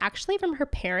help actually from her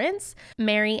parents,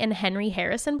 Mary and Henry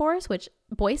Harrison Boyce, which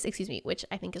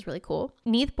I think is really cool.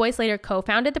 Neith Boyce later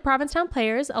co-founded the Provincetown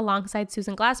Players alongside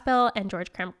Susan Glaspell and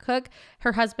George Cram Cook,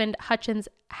 her husband Hutchins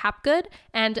Hapgood,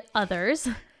 and others.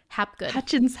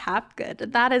 Hutchins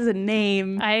Hapgood. That is a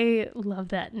name. I love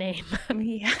that name.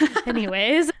 Yeah.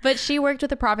 Anyways, but she worked with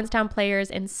the Provincetown Players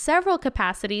in several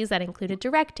capacities that included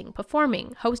directing,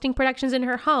 performing, hosting productions in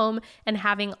her home, and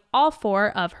having all 4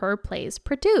 of her plays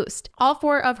produced. All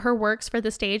 4 of her works for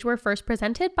the stage were first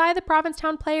presented by the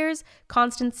Provincetown Players: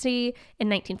 Constancy in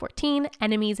 1914,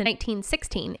 Enemies in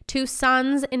 1916, Two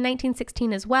Sons in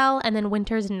 1916 as well, and then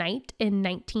Winter's Night in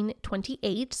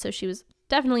 1928. So she was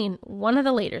definitely in one of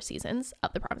the later seasons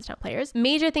of the Provincetown Players.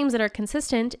 Major themes that are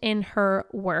consistent in her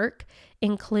work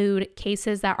include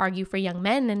cases that argue for young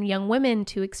men and young women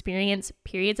to experience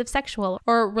periods of sexual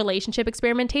or relationship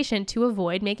experimentation to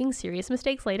avoid making serious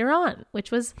mistakes later on,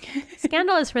 which was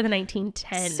scandalous for the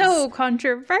 1910s. So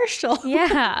controversial.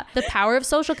 Yeah. The power of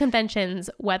social conventions,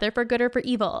 whether for good or for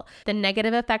evil, the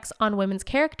negative effects on women's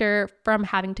character from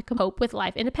having to cope with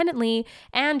life independently,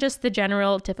 and just the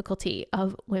general difficulty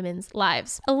of women's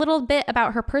lives. A little bit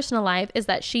about her personal life is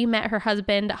that she met her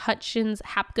husband, Hutchins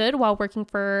Hapgood, while working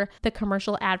for the commercial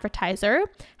commercial advertiser.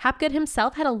 Hapgood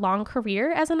himself had a long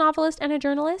career as a novelist and a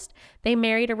journalist. They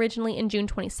married originally in June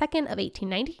 22nd of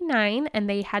 1899, and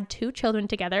they had 2 children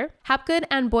together. Hapgood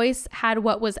and Boyce had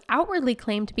what was outwardly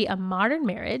claimed to be a modern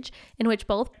marriage in which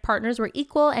both partners were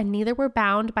equal and neither were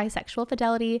bound by sexual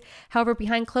fidelity. However,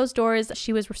 behind closed doors,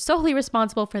 she was solely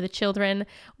responsible for the children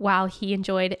while he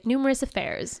enjoyed numerous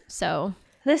affairs. So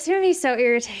this made me so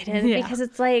irritated because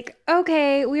it's like,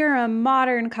 okay, we are a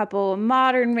modern couple,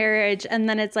 modern marriage, and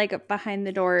then it's like behind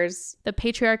the doors. The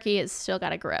patriarchy has still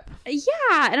got a grip.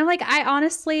 Yeah. And I'm like, I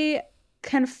honestly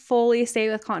can fully say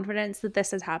with confidence that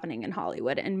this is happening in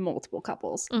Hollywood and multiple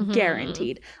couples.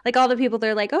 Guaranteed. Like all the people,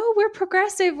 they're like, oh, we're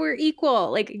progressive, we're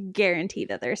equal. Like guaranteed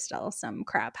that there's still some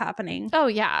crap happening. Oh,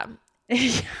 yeah.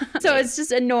 So it's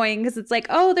just annoying because it's like,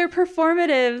 oh, they're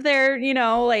performative. They're,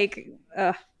 like,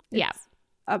 yeah.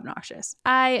 Obnoxious.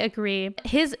 I agree.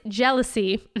 His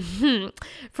jealousy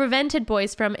prevented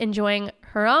Boyce from enjoying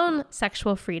her own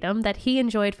sexual freedom that he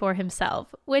enjoyed for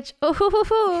himself, which,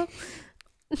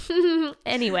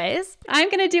 anyways. I'm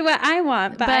going to do what I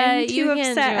want, but I'm too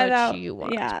upset about you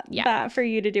want. that for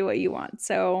you to do what you want.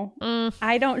 So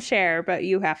I don't share, but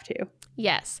you have to.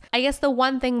 Yes. I guess the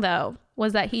one thing, though,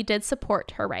 was that he did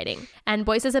support her writing and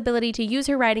Boyce's ability to use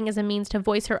her writing as a means to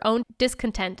voice her own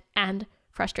discontent and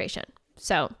frustration.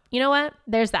 So, you know what?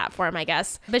 There's that for him, I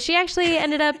guess. But she actually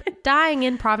ended up dying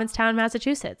in Provincetown,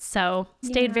 Massachusetts. So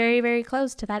stayed very, very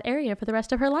close to that area for the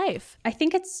rest of her life. I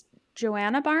think it's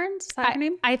Joanna Barnes. Is that her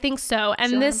name? I think so.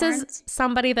 And Joanna this Barnes? is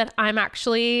somebody that I'm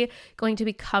actually going to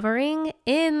be covering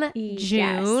in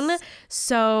June. Yes.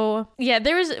 So yeah,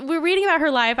 we're reading about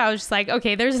her life. I was just like,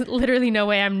 okay, there's literally no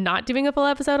way I'm not doing a full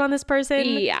episode on this person.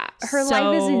 Yeah. Her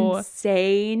life is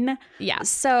insane. Yeah.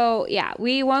 So yeah,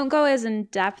 we won't go as in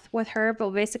depth with her, but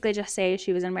we'll basically just say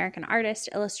she was an American artist,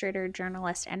 illustrator,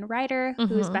 journalist, and writer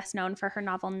who is best known for her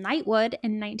novel Nightwood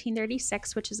in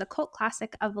 1936, which is a cult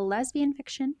classic of lesbian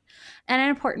fiction and an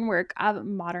important work of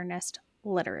modernist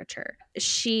literature.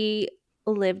 She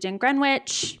lived in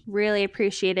Greenwich, really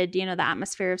appreciated, the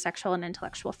atmosphere of sexual and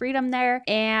intellectual freedom there.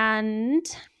 And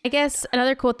I guess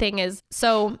another cool thing is,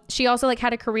 so she also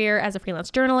had a career as a freelance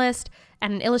journalist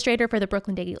and an illustrator for the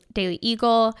Brooklyn Daily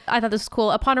Eagle. I thought this was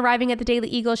cool. Upon arriving at the Daily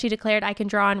Eagle, she declared, "I can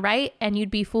draw and write, and you'd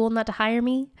be fool not to hire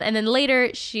me." And then later,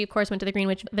 she, of course, went to the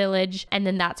Greenwich Village, and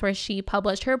then that's where she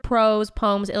published her prose,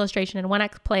 poems, illustration, and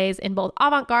one-act plays in both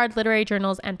avant-garde literary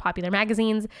journals and popular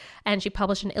magazines. And she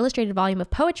published an illustrated volume of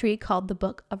poetry called The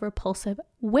Book of Repulsive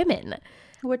Women,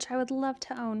 which I would love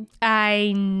to own.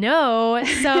 I know.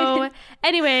 So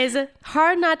anyways,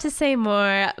 hard not to say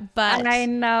more, but I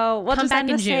know. We'll come just back end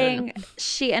in with June. saying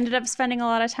she ended up spending a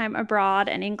lot of time abroad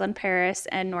in England, Paris,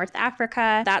 and North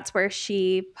Africa. That's where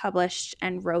she published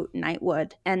and wrote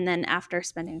Nightwood. And then after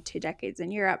spending 2 decades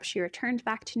in Europe, she returned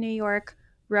back to New York,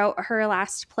 wrote her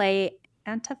last play,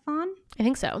 Antiphon, I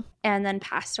think so. and then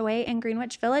passed away in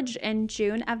Greenwich Village in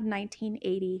June of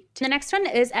 1980. The next one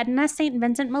is Edna St.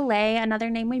 Vincent Millay, another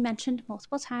name we mentioned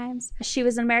multiple times. She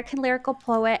was an American lyrical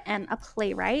poet and a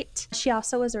playwright. She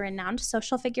also was a renowned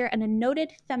social figure and a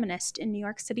noted feminist in New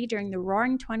York City during the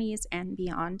Roaring 20s and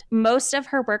beyond. Most of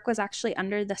her work was actually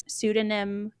under the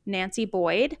pseudonym Nancy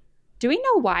Boyd. Do we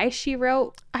know why she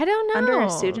wrote I don't know. under a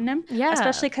pseudonym? Yeah.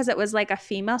 Especially because it was a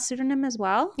female pseudonym as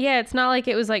well. Yeah, it's not like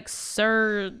it was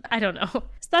Sir, I don't know.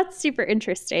 So that's super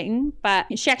interesting. But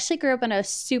she actually grew up in a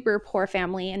super poor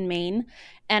family in Maine.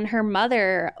 And her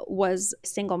mother was a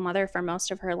single mother for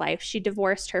most of her life. She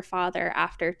divorced her father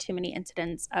after too many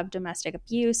incidents of domestic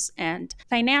abuse and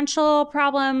financial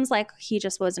problems. He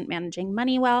just wasn't managing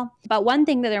money well. But one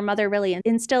thing that her mother really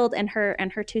instilled in her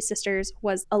and her 2 sisters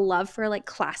was a love for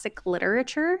classic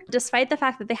literature. Despite the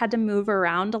fact that they had to move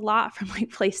around a lot from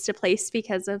place to place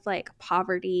because of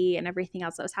poverty and everything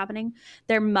else that was happening,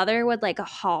 their mother would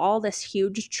haul this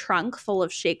huge trunk full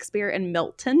of Shakespeare and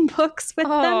Milton books with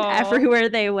them everywhere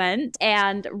they went,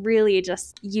 and really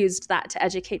just used that to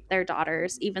educate their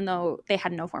daughters, even though they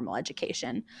had no formal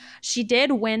education. She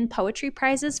did win poetry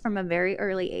prizes from a very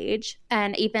early age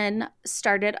and even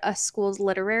started a school's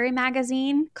literary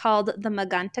magazine called The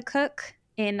Maguntacook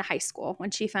in high school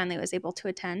when she finally was able to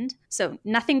attend. So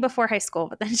nothing before high school,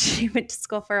 but then she went to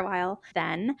school for a while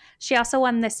then. She also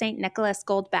won the St. Nicholas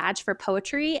Gold Badge for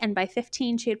poetry, and by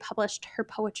 15 she had published her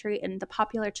poetry in the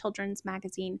popular children's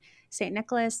magazine St.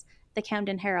 Nicholas, the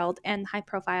Camden Herald, and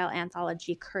high-profile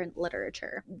anthology Current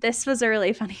Literature. This was a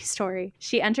really funny story.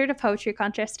 She entered a poetry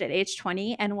contest at age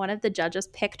 20, and one of the judges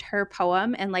picked her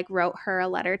poem and wrote her a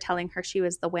letter telling her she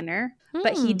was the winner,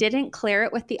 but he didn't clear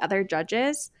it with the other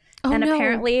judges. Oh, and no.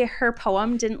 apparently her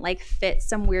poem didn't fit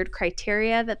some weird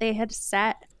criteria that they had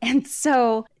set. And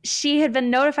so she had been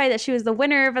notified that she was the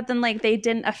winner, but then like they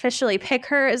didn't officially pick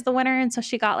her as the winner. And so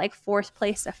she got like 4th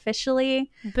place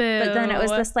officially. Boo. But then it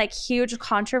was this like huge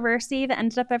controversy that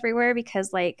ended up everywhere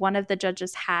because like one of the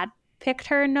judges had picked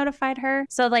her and notified her.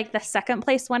 So like the 2nd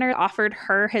place winner offered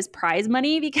her his prize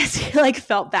money because he like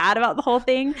felt bad about the whole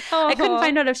thing. I couldn't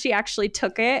find out if she actually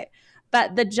took it.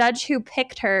 But the judge who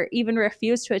picked her even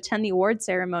refused to attend the award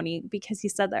ceremony because he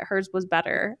said that hers was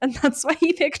better. And that's why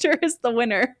he picked her as the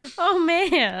winner. Oh,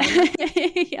 man.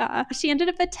 Yeah. She ended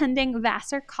up attending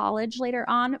Vassar College later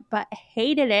on, but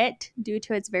hated it due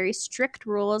to its very strict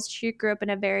rules. She grew up in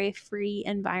a very free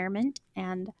environment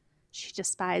and she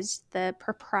despised the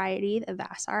propriety that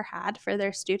Vassar had for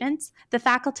their students. The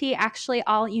faculty actually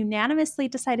all unanimously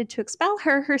decided to expel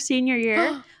her senior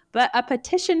year, but a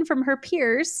petition from her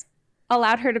peers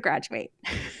allowed her to graduate.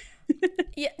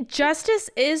 Yeah, justice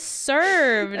is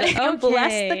served. Okay.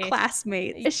 Bless the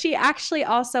classmate. She actually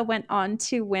also went on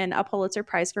to win a Pulitzer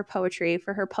Prize for poetry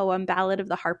for her poem Ballad of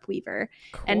the Harp Weaver.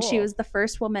 Cool. And she was the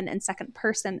first woman and 2nd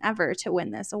person ever to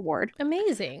win this award.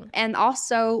 Amazing. And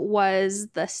also was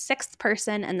the 6th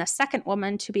person and the 2nd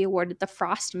woman to be awarded the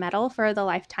Frost Medal for the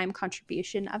lifetime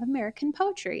contribution of American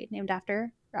poetry, named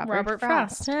after Robert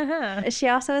Frost. Uh-huh. She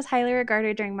also is highly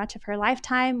regarded during much of her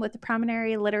lifetime, with the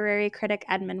prominent literary critic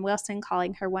Edmund Wilson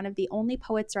calling her one of the only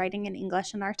poets writing in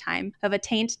English in our time who have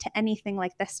attained to anything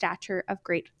like the stature of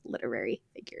great literary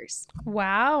figures.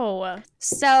 Wow.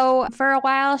 So for a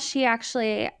while, she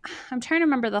actually, I'm trying to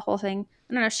remember the whole thing.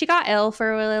 I don't know. She got ill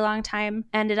for a really long time,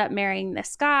 ended up marrying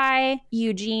this guy,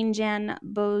 Eugene Jan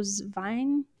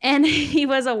Bosvine, and he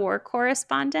was a war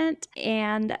correspondent,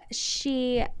 and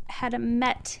she had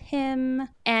met him,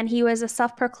 and he was a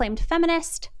self-proclaimed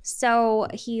feminist, so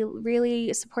he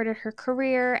really supported her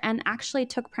career and actually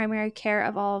took primary care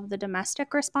of all of the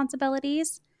domestic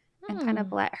responsibilities and kind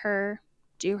of let her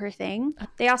do her thing.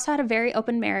 They also had a very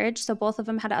open marriage, so both of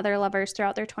them had other lovers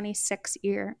throughout their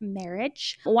 26-year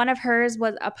marriage. One of hers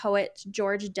was a poet,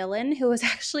 George Dillon, who was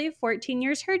actually 14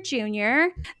 years her junior,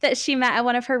 that she met at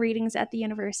one of her readings at the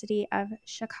University of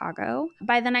Chicago.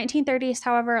 By the 1930s,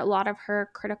 however, a lot of her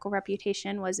critical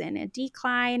reputation was in a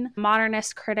decline.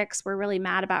 Modernist critics were really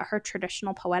mad about her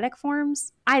traditional poetic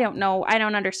forms. I don't know. I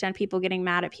don't understand people getting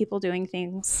mad at people doing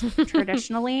things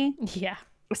traditionally. Yeah.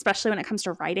 Especially when it comes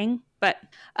to writing. But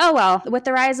oh well, with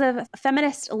the rise of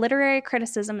feminist literary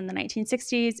criticism in the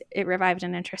 1960s, it revived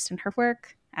an interest in her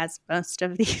work, as most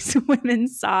of these women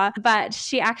saw. But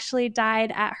she actually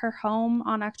died at her home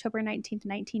on October 19th,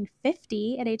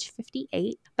 1950 at age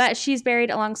 58. But she's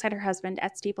buried alongside her husband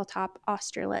at Steepletop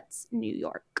Austerlitz, New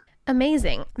York.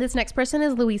 Amazing. This next person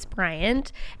is Louise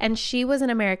Bryant, and she was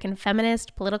an American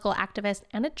feminist, political activist,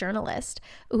 and a journalist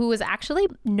who was actually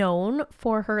known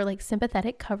for her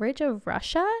sympathetic coverage of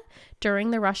Russia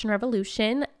during the Russian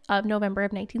Revolution of November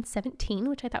of 1917,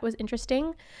 which I thought was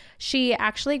interesting. She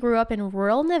actually grew up in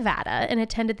rural Nevada and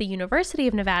attended the University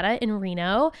of Nevada in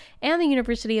Reno and the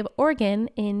University of Oregon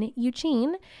in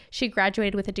Eugene. She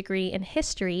graduated with a degree in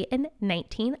history in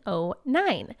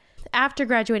 1909. After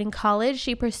graduating college,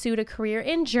 she pursued a career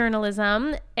in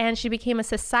journalism, and she became a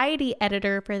society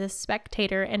editor for The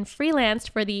Spectator and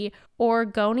freelanced for the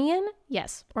Oregonian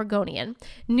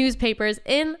newspapers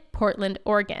in Portland,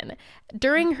 Oregon.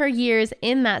 During her years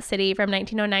in that city from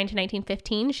 1909 to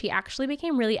 1915, she actually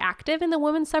became really active in the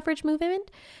women's suffrage movement,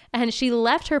 and she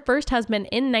left her first husband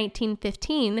in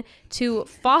 1915 to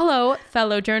follow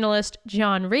fellow journalist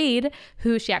John Reed,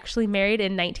 who she actually married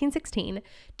in 1916,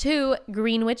 to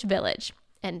Greenwich Village,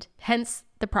 and hence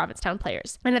the Provincetown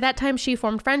Players. And at that time, she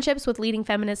formed friendships with leading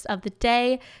feminists of the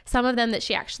day, some of them that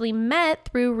she actually met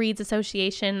through Reed's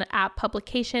association at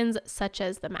publications such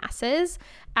as The Masses,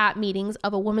 at meetings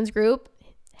of a women's group,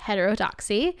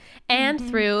 Heterodoxy, and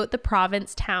through the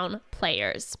Provincetown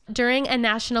Players. During a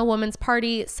National Women's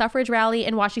Party suffrage rally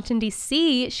in Washington,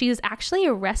 D.C., she was actually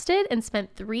arrested and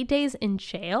spent 3 days in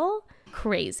jail.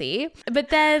 Crazy. But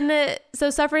then,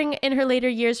 so suffering in her later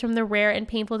years from the rare and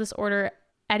painful disorder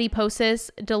adiposis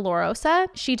dolorosa,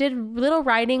 she did little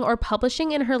writing or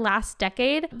publishing in her last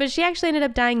decade, but she actually ended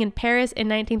up dying in Paris in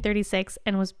 1936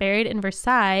 and was buried in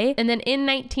Versailles. And then in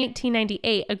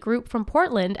 1998, a group from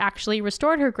Portland actually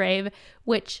restored her grave,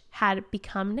 which had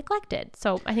become neglected.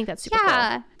 So I think that's super cool.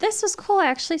 Yeah, this was cool. I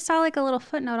actually saw a little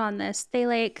footnote on this.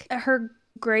 They her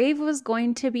grave was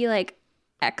going to be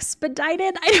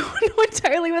expedited. I don't know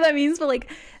entirely what that means, but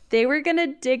they were gonna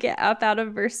dig it up out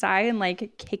of Versailles and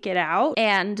kick it out.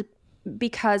 And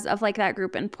because of that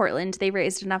group in Portland, they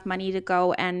raised enough money to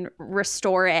go and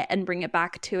restore it and bring it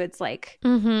back to its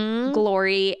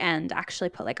glory, and actually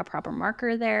put a proper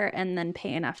marker there, and then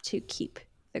pay enough to keep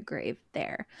the grave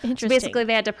there. Interesting. So basically,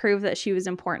 they had to prove that she was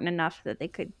important enough that they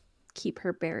could keep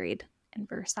her buried in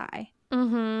Versailles.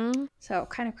 Mm-hmm. So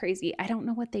kind of crazy. I don't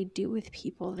know what they do with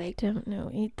people. They Don't know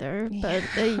either, Yeah.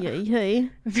 but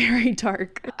very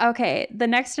dark. Okay, the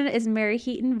next one is Mary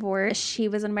Heaton Vorse. She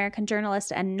was an American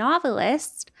journalist and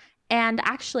novelist. And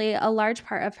actually, a large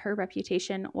part of her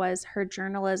reputation was her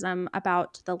journalism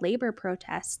about the labor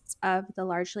protests of the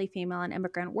largely female and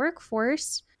immigrant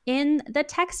workforce in the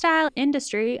textile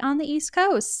industry on the East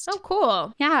Coast. Oh,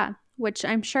 cool. Yeah, which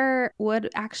I'm sure would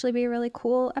actually be a really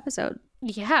cool episode.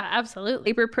 Yeah,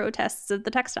 absolutely. Labor protests of the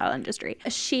textile industry.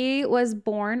 She was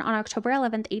born on October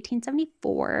 11th,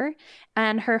 1874.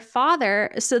 And her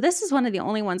father, so this is one of the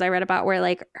only ones I read about where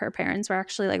like her parents were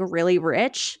actually like really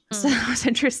rich. So that was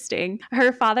interesting.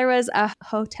 Her father was a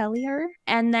hotelier.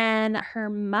 And then her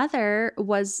mother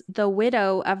was the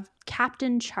widow of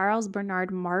Captain Charles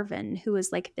Bernard Marvin, who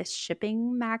was like this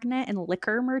shipping magnate and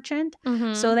liquor merchant.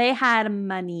 Mm-hmm. So they had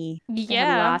money. They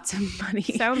had lots of money.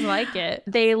 Sounds like it.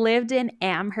 They lived in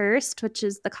Amherst, which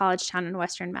is the college town in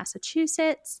western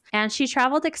Massachusetts. And she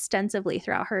traveled extensively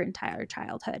throughout her entire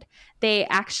childhood. They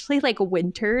actually like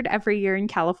wintered every year in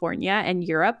California and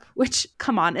Europe, which,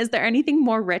 come on, is there anything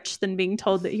more rich than being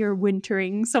told that you're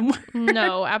wintering somewhere?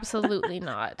 No, absolutely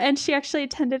not. And she actually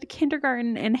attended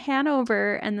kindergarten in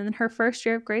Hanover and then her first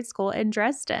year of grade school in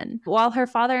Dresden. While her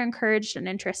father encouraged an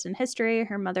interest in history,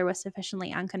 her mother was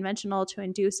sufficiently unconventional to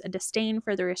induce a disdain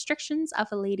for the restrictions of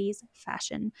a lady's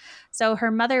fashion. So her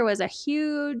mother was a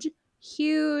huge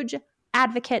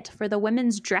advocate for the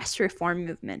women's dress reform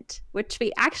movement, which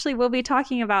we actually will be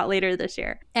talking about later this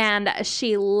year. And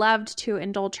she loved to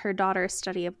indulge her daughter's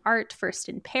study of art, first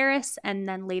in Paris and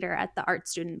then later at the Art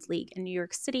Students League in New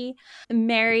York City.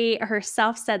 Mary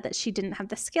herself said that she didn't have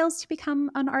the skills to become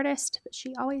an artist, but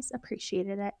she always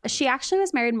appreciated it. She actually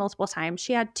was married multiple times.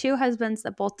 She had 2 husbands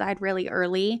that both died really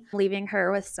early, leaving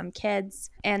her with some kids.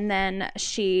 And then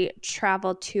she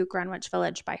traveled to Greenwich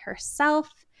Village by herself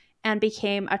and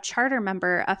became a charter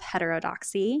member of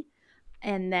Heterodoxy.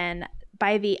 And then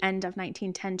by the end of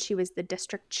 1910, she was the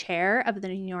district chair of the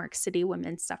New York City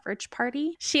Women's Suffrage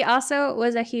Party. She also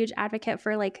was a huge advocate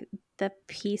for like the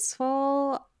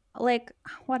peaceful, like,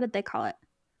 what did they call it?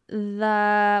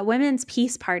 The Women's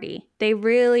Peace Party. They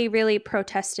really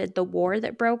protested the war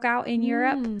that broke out in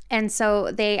Europe. And so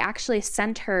they actually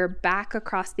sent her back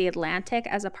across the Atlantic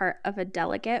as a part of a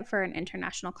delegate for an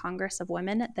International Congress of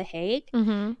Women at The Hague.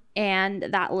 Mm-hmm. And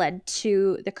that led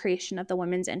to the creation of the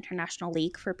Women's International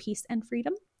League for Peace and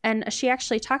Freedom. And she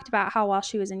actually talked about how while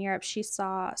she was in Europe, she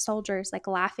saw soldiers like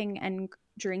laughing and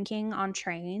drinking on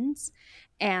trains,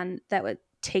 and that would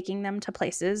taking them to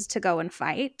places to go and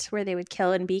fight where they would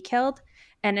kill and be killed.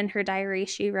 And in her diary,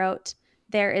 she wrote,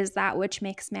 "There is that which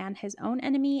makes man his own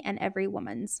enemy and every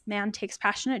woman's. Man takes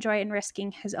passionate joy in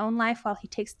risking his own life while he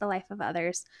takes the life of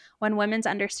others. When women's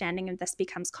understanding of this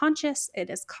becomes conscious,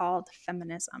 it is called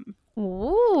feminism."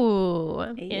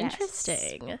 Ooh, Yes.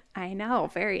 interesting. I know,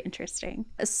 very interesting.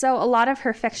 So a lot of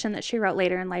her fiction that she wrote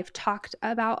later in life talked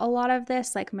about a lot of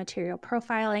this, like material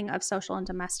profiling of social and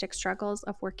domestic struggles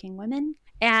of working women.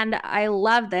 And I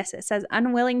love this. It says,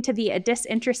 unwilling to be a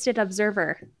disinterested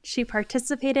observer, she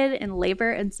participated in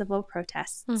labor and civil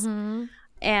protests. Mm-hmm.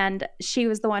 And she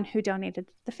was the one who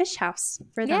donated the fish house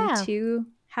for them to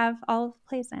have olive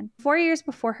plays in. 4 years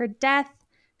before her death,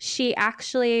 she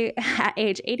actually, at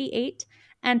age 88,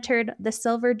 entered the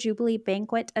Silver Jubilee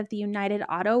Banquet of the United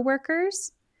Auto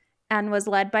Workers and was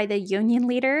led by the union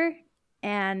leader.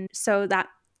 And so that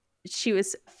she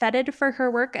was feted for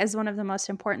her work as one of the most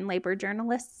important labor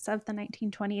journalists of the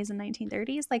 1920s and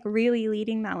 1930s, like really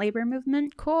leading that labor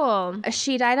movement. Cool.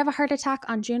 She died of a heart attack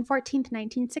on June 14th,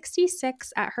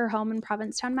 1966 at her home in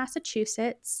Provincetown,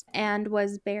 Massachusetts, and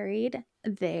was buried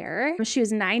there. She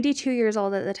was 92 years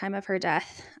old at the time of her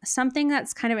death. Something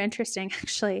that's kind of interesting,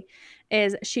 actually,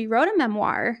 is she wrote a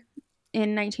memoir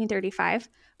in 1935,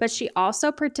 but she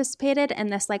also participated in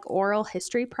this like oral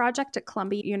history project at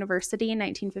Columbia University in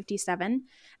 1957.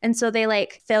 And so they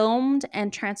like filmed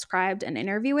and transcribed an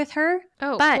interview with her.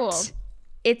 Oh, but cool.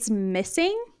 It's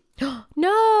missing.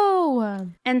 No.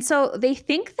 And so they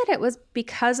think that it was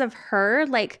because of her,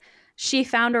 like she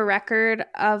found a record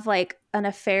of like an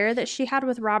affair that she had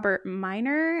with Robert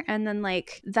Minor and then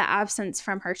like the absence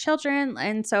from her children.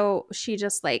 And so she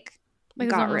just like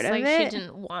got rid of it. She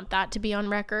didn't want that to be on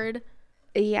record.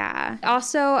 Yeah.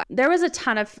 Also, there was a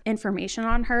ton of information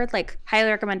on her. Like, highly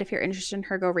recommend if you're interested in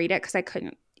her, go read it because I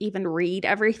couldn't even read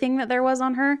everything that there was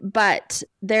on her. But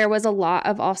there was a lot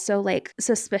of also like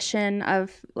suspicion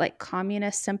of like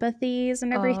communist sympathies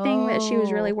and everything that she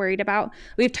was really worried about.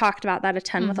 We've talked about that a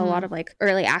ton with a lot of like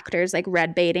early actors, like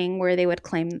red baiting, where they would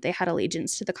claim that they had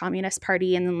allegiance to the Communist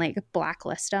Party and then like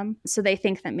blacklist them. So they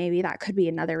think that maybe that could be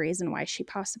another reason why she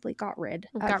possibly got rid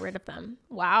of them.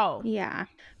 Wow. Yeah.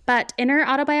 But in her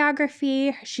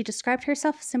autobiography, she described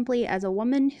herself simply as a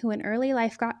woman who in early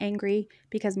life got angry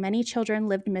because many children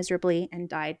lived miserably and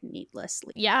died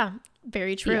needlessly. Yeah,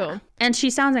 very true. Yeah. And she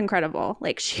sounds incredible.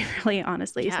 Like, she really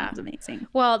honestly sounds amazing.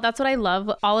 Well, that's what I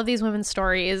love. All of these women's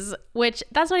stories, which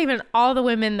that's not even all the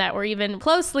women that were even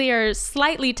closely or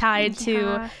slightly tied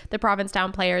to the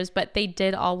Provincetown Players, but they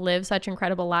did all live such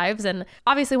incredible lives. And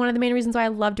obviously one of the main reasons why I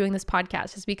love doing this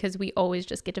podcast is because we always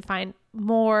just get to find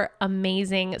more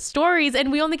amazing stories,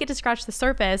 and we only get to scratch the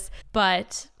surface,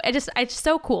 but it's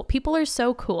so cool. People are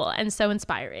so cool and so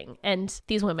inspiring, and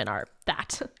these women are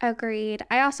that. Agreed.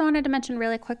 I also wanted to mention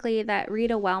really quickly that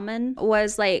Rita Wellman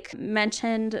was like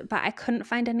mentioned, but I couldn't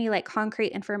find any like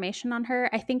concrete information on her.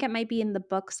 I think it might be in the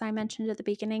books I mentioned at the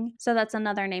beginning. So that's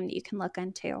another name that you can look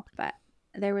into, but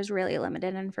there was really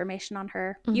limited information on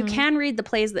her. You can read the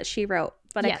plays that she wrote,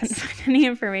 but I couldn't find any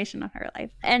information on her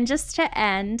life. And just to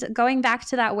end, going back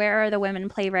to that Where Are the Women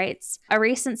playwrights, a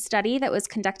recent study that was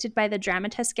conducted by the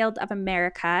Dramatists Guild of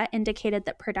America indicated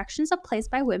that productions of plays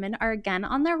by women are again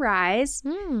on the rise,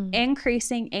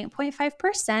 increasing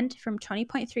 8.5% from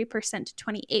 20.3% to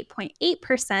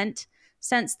 28.8%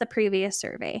 since the previous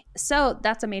survey. So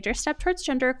that's a major step towards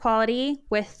gender equality,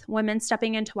 with women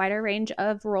stepping into a wider range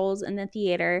of roles in the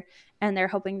theater, and they're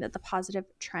hoping that the positive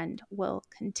trend will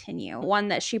continue. One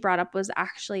that she brought up was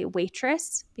actually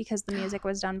Waitress, because the music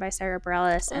was done by Sarah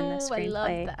Bareilles, and the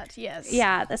screenplay. I love that. Yes.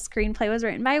 Yeah, the screenplay was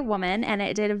written by a woman, and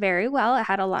it did very well. It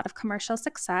had a lot of commercial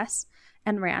success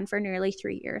and ran for nearly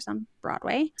 3 years on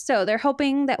Broadway. So they're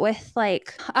hoping that with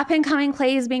like up and coming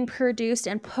plays being produced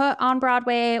and put on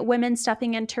Broadway, women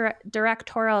stepping into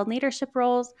directorial and leadership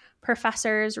roles,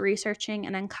 professors researching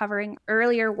and uncovering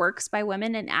earlier works by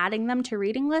women and adding them to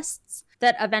reading lists,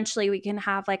 that eventually we can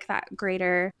have like that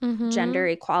greater gender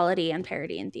equality and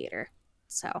parity in theater.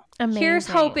 So here's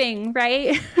hoping,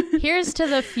 right? Here's to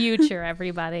the future,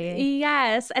 everybody.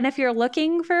 Yes. And if you're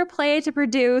looking for a play to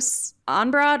produce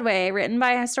on Broadway written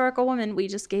by a historical woman, we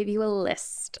just gave you a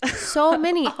list. So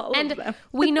many. And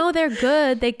we know they're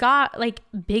good. They got like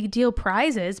big deal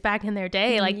prizes back in their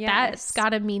day. Like that's got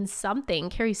to mean something,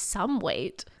 carry some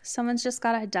weight. Someone's just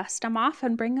got to dust them off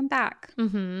and bring them back.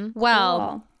 Well,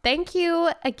 cool. Thank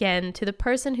you again to the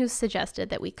person who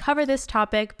suggested that we cover this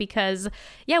topic, because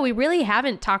we really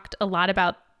haven't talked a lot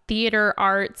about theater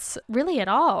arts really at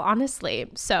all, honestly.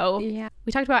 So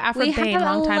we talked about Aphra Behn a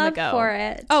long time ago. For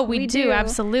it. Oh, we do.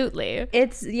 Absolutely.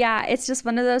 It's just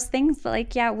one of those things that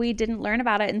like, we didn't learn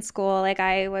about it in school. Like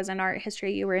I was in art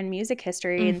history, you were in music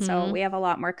history. And so we have a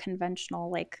lot more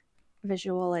conventional, like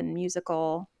visual and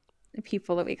musical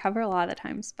people that we cover a lot of the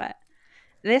times. But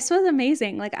this was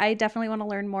amazing. Like I definitely want to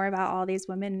learn more about all these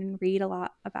women and read a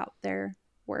lot about their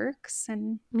works.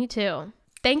 And me too.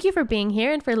 Thank you for being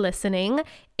here and for listening.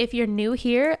 If you're new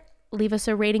here, leave us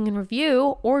a rating and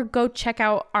review, or go check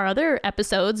out our other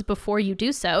episodes before you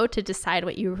do so to decide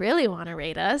what you really want to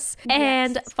rate us.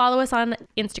 And follow us on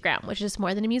Instagram, which is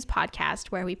More Than a Muse Podcast,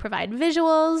 where we provide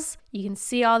visuals. You can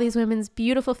see all these women's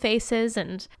beautiful faces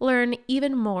and learn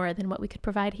even more than what we could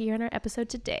provide here in our episode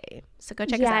today. So go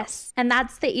check us out. And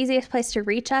that's the easiest place to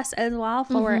reach us as well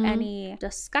for any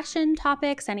discussion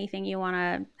topics, anything you want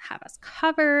to have us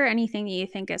cover, anything that you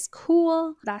think is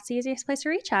cool. That's the easiest place to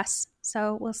reach us.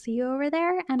 So we'll see you over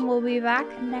there, and we'll be back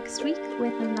next week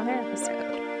with another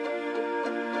episode.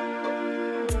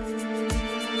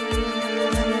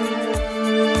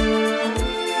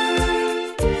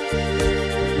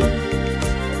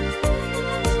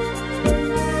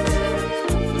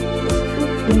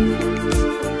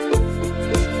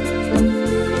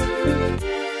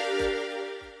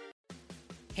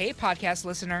 Hey, podcast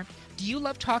listener. Do you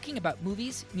love talking about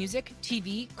movies, music,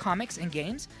 TV, comics, and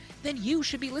games? Then you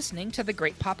should be listening to The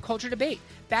Great Pop Culture Debate,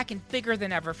 back and bigger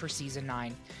than ever for Season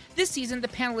 9. This season, the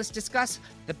panelists discuss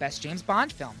the best James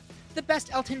Bond film, the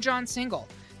best Elton John single,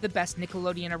 the best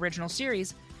Nickelodeon original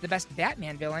series, the best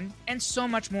Batman villain, and so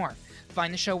much more.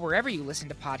 Find the show wherever you listen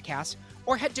to podcasts,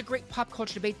 or head to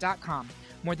greatpopculturedebate.com.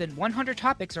 More than 100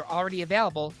 topics are already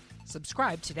available.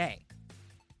 Subscribe today.